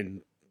there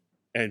and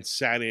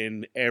sat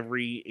in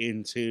every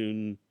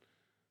Intune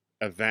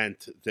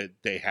event that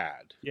they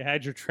had. You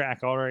had your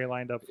track already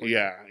lined up for you.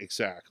 Yeah,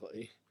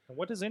 exactly. And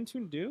what does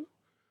Intune do?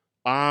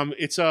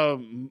 It's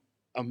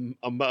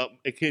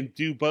it can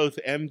do both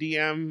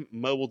MDM,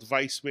 mobile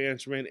device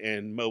management,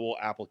 and mobile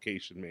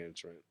application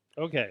management.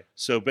 Okay.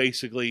 So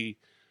basically,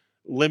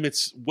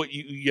 limits what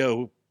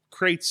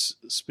creates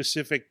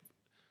specific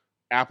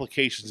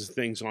applications and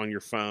things on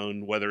your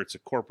phone, whether it's a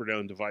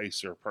corporate-owned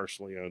device or a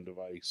personally owned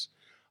device.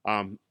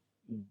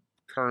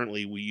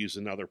 Currently, we use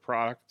another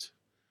product.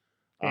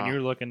 And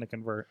you're looking to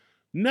convert.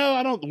 No,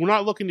 I don't. We're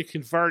not looking to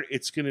convert.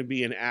 It's going to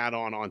be an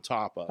add-on on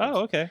top of.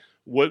 Oh, okay.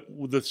 What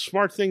the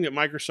smart thing that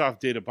Microsoft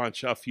did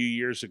a few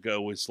years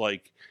ago was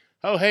like,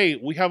 oh, hey,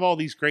 we have all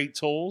these great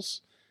tools,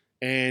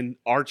 and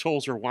our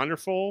tools are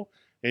wonderful.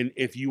 And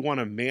if you want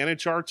to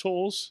manage our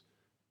tools,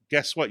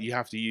 guess what? You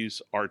have to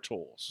use our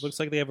tools. Looks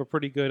like they have a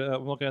pretty good.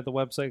 I'm looking at the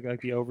website,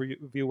 like the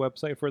overview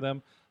website for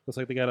them. Looks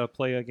like they got to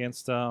play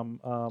against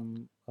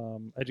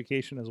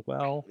education as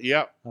well.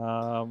 Yep.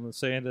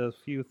 Saying a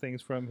few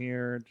things from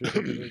here.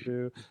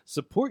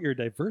 Support your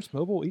diverse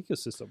mobile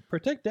ecosystem.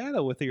 Protect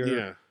data with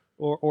your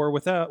or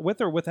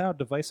without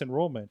device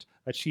enrollment.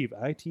 Achieve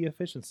IT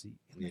efficiency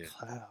in the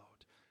cloud.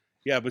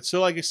 Yeah, but so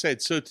like I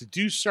said, so to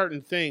do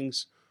certain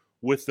things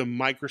with the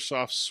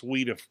Microsoft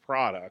suite of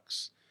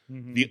products,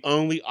 the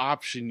only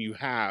option you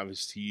have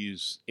is to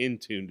use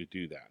Intune to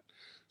do that.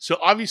 So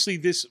obviously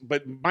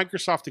but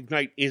Microsoft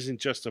Ignite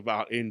isn't just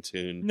about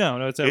Intune.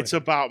 No, it's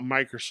about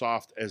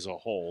Microsoft as a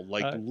whole.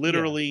 Like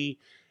literally,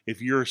 if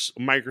you're a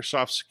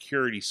Microsoft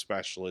security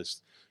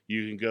specialist,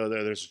 you can go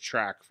there. There's a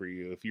track for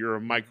you. If you're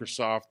a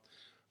Microsoft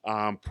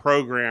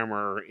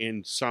programmer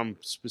in some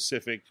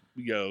specific,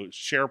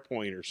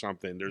 SharePoint or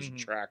something, there's a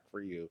track for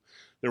you.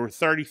 There were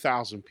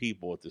 30,000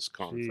 people at this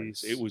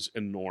conference. Jeez. It was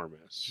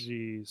enormous.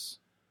 Jeez.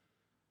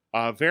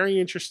 Very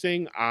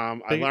interesting.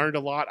 I learned a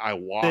lot. I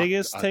walked.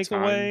 Biggest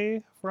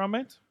takeaway from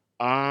it?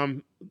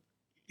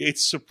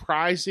 It's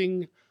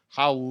surprising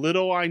how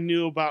little I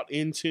knew about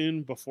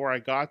Intune before I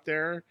got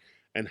there,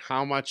 and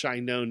how much I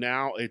know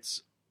now.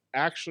 It's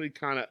actually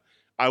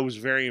I was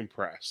very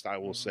impressed. I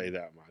will say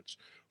that much.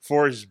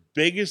 For as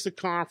big as the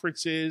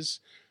conference is,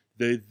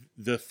 the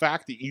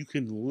fact that you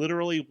can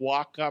literally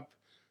walk up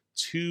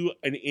to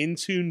an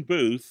Intune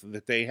booth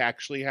that they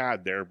actually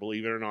had there,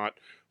 believe it or not,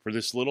 for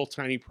this little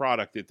tiny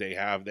product that they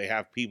have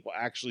people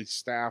actually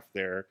staffed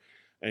there,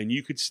 and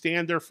you could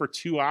stand there for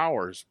 2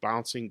 hours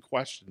bouncing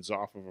questions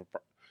off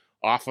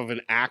of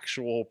an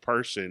actual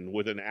person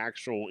with an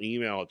actual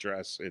email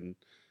address, and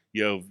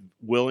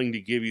willing to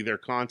give you their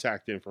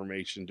contact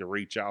information to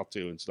reach out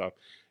to and stuff.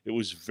 It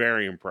was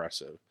very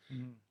impressive.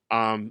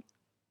 And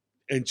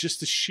just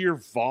the sheer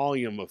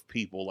volume of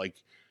people, like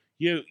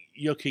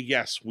okay,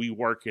 yes, we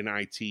work in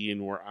IT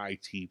and we're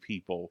IT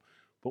people.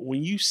 But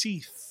when you see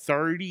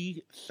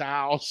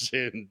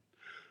 30,000,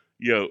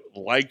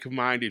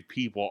 like-minded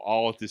people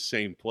all at the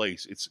same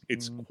place,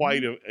 it's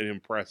quite an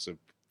impressive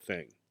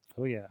thing.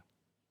 Oh yeah,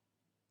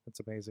 that's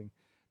amazing.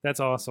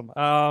 That's awesome.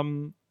 I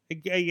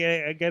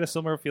get a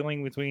similar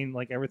feeling between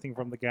like everything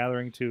from the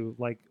Gathering to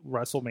like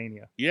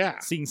WrestleMania. Yeah,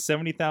 seeing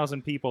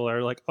 70,000 people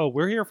are like, oh,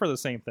 we're here for the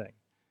same thing.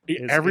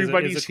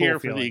 Everybody's cool here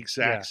feeling. for the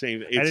exact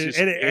same.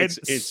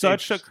 It's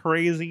such a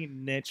crazy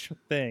niche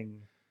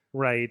thing,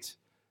 right?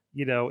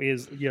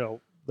 Is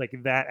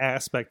like that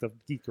aspect of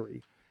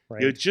geekery,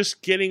 right?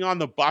 Just getting on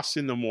the bus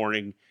in the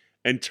morning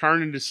and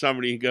turning to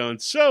somebody and going,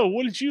 "So,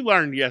 what did you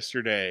learn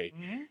yesterday?"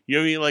 You know what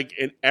I mean? Like,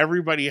 and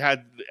everybody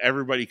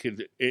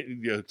could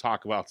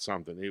talk about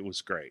something. It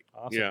was great.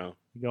 Awesome.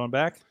 You going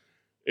back?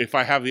 If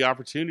I have the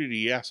opportunity,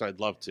 yes, I'd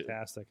love to.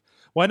 Fantastic.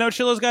 Well, I know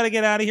Chilla's got to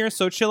get out of here,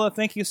 so Chilla,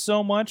 thank you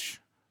so much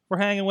for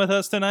hanging with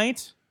us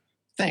tonight.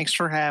 Thanks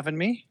for having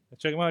me.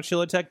 Check them out at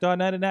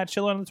chillatech.net and at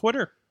Chilla on the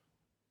Twitter.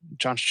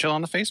 John's Chill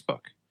on the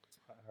Facebook.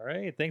 All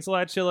right. Thanks a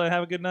lot, Chilla.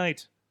 Have a good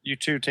night. You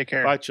too. Take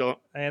care. Bye, Chilla.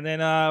 And then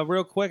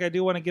real quick, I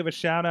do want to give a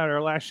shout-out,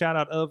 our last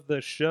shout-out of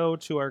the show,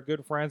 to our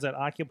good friends at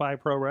Occupy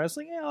Pro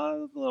Wrestling.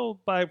 A little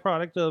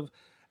byproduct of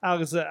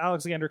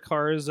Alexander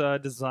Carr's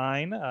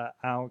design,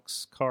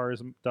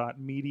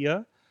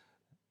 alexcars.media.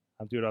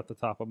 I'll do it off the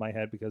top of my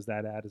head because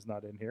that ad is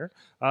not in here.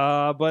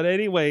 But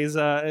anyways,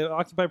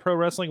 Occupy Pro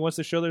Wrestling wants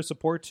to show their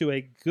support to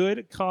a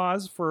good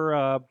cause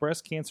for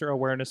Breast Cancer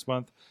Awareness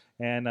Month,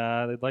 and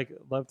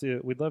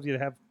we'd love you to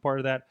have part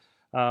of that.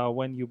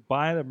 When you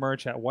buy the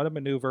merch at What a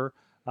Maneuver,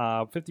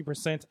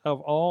 50%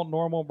 of all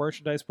normal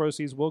merchandise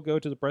proceeds will go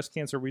to the Breast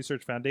Cancer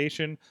Research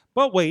Foundation.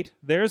 But wait,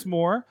 there's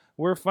more.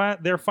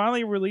 They're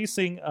finally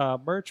releasing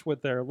merch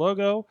with their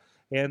logo,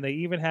 and they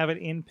even have it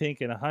in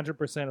pink, and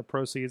 100% of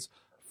proceeds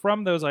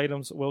from those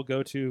items will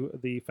go to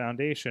the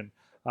foundation.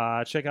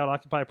 Check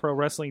out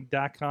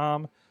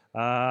OccupyProWrestling.com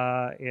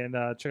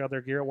and check out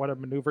their gear at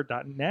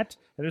whatamaneuver.net.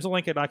 And there's a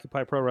link at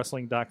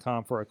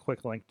OccupyProWrestling.com for a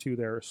quick link to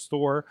their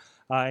store.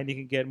 And you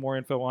can get more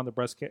info on the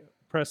Breast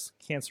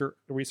Cancer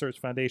Research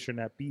Foundation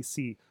at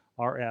bcrf.org.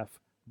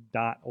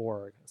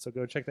 So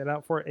go check that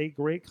out for a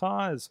great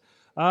cause.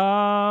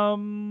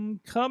 Coming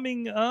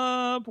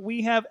up,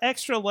 we have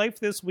Extra Life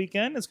this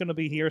weekend. It's going to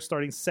be here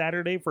starting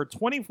Saturday for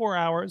 24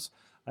 hours.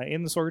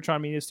 In the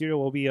Sorgatron Media Studio.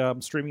 We'll be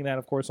streaming that,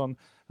 of course, on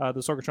the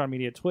Sorgatron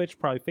Media Twitch,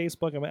 probably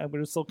Facebook.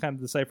 We're still kind of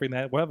deciphering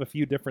that. We'll have a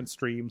few different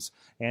streams,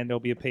 and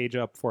there'll be a page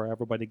up for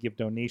everybody to give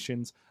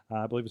donations.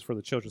 I believe it's for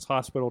the Children's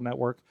Hospital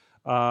Network.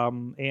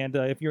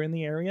 If you're in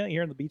the area,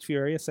 here in the Beachview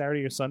area,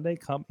 Saturday or Sunday,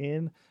 come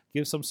in,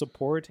 give some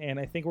support. And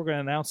I think we're going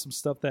to announce some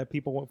stuff that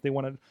people, if they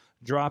want to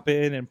drop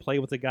in and play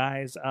with the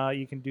guys,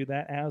 you can do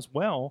that as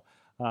well.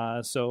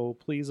 So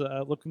please,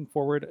 looking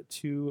forward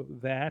to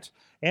that.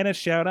 And a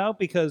shout out,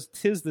 because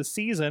 'tis the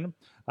season,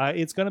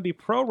 it's going to be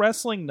Pro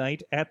Wrestling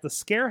Night at the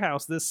Scare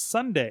House this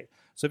Sunday.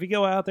 So if you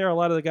go out there, a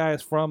lot of the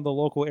guys from the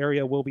local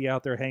area will be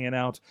out there hanging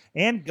out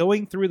and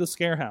going through the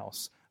Scare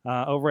House.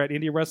 Over at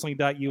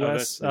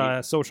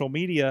IndieWrestling.us social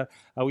media,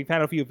 we've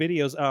had a few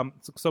videos.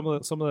 Some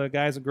of the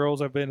guys and girls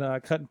have been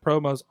cutting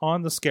promos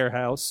on the Scare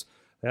House,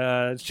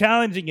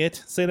 challenging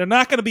it, say they're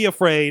not going to be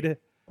afraid,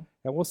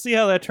 and we'll see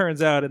how that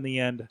turns out in the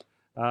end.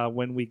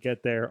 When we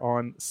get there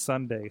on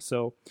Sunday.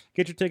 So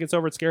get your tickets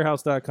over at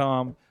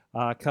scarehouse.com.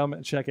 Come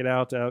and check it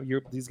out.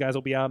 These guys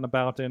will be out and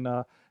about and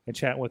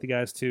chatting with you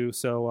guys too.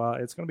 So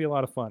it's going to be a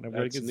lot of fun.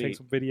 Everybody can take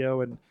some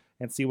video and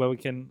see what we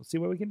can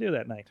do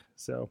that night.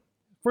 So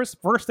first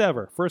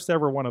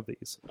ever one of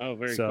these. Oh,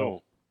 very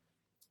cool.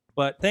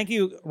 But thank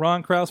you,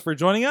 Ron Krause, for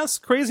joining us.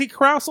 Crazy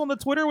Krause on the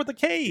Twitter with the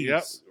K's.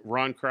 Yep,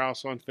 Ron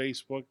Krause on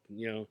Facebook.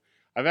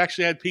 I've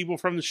actually had people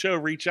from the show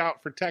reach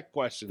out for tech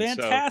questions.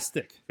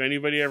 Fantastic. So if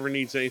anybody ever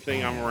needs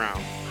anything, I'm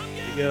around.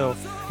 There you go.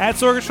 At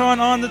Sorgatron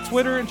on the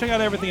Twitter, and check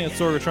out everything at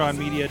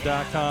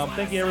sorgatronmedia.com.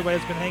 Thank you, everybody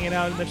that's been hanging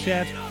out in the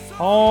chat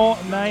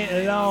all night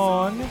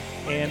long.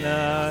 And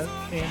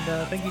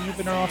thank you. You've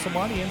been our awesome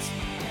audience.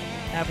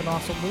 Have an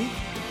awesome week.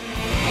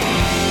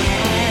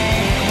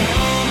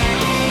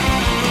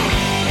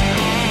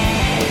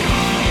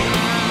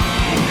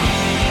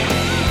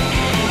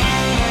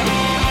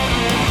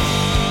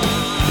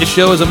 This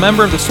show is a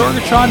member of the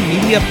Sorgatron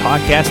Media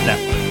Podcast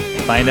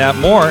Network. Find out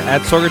more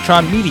at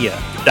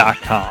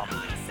sorgatronmedia.com.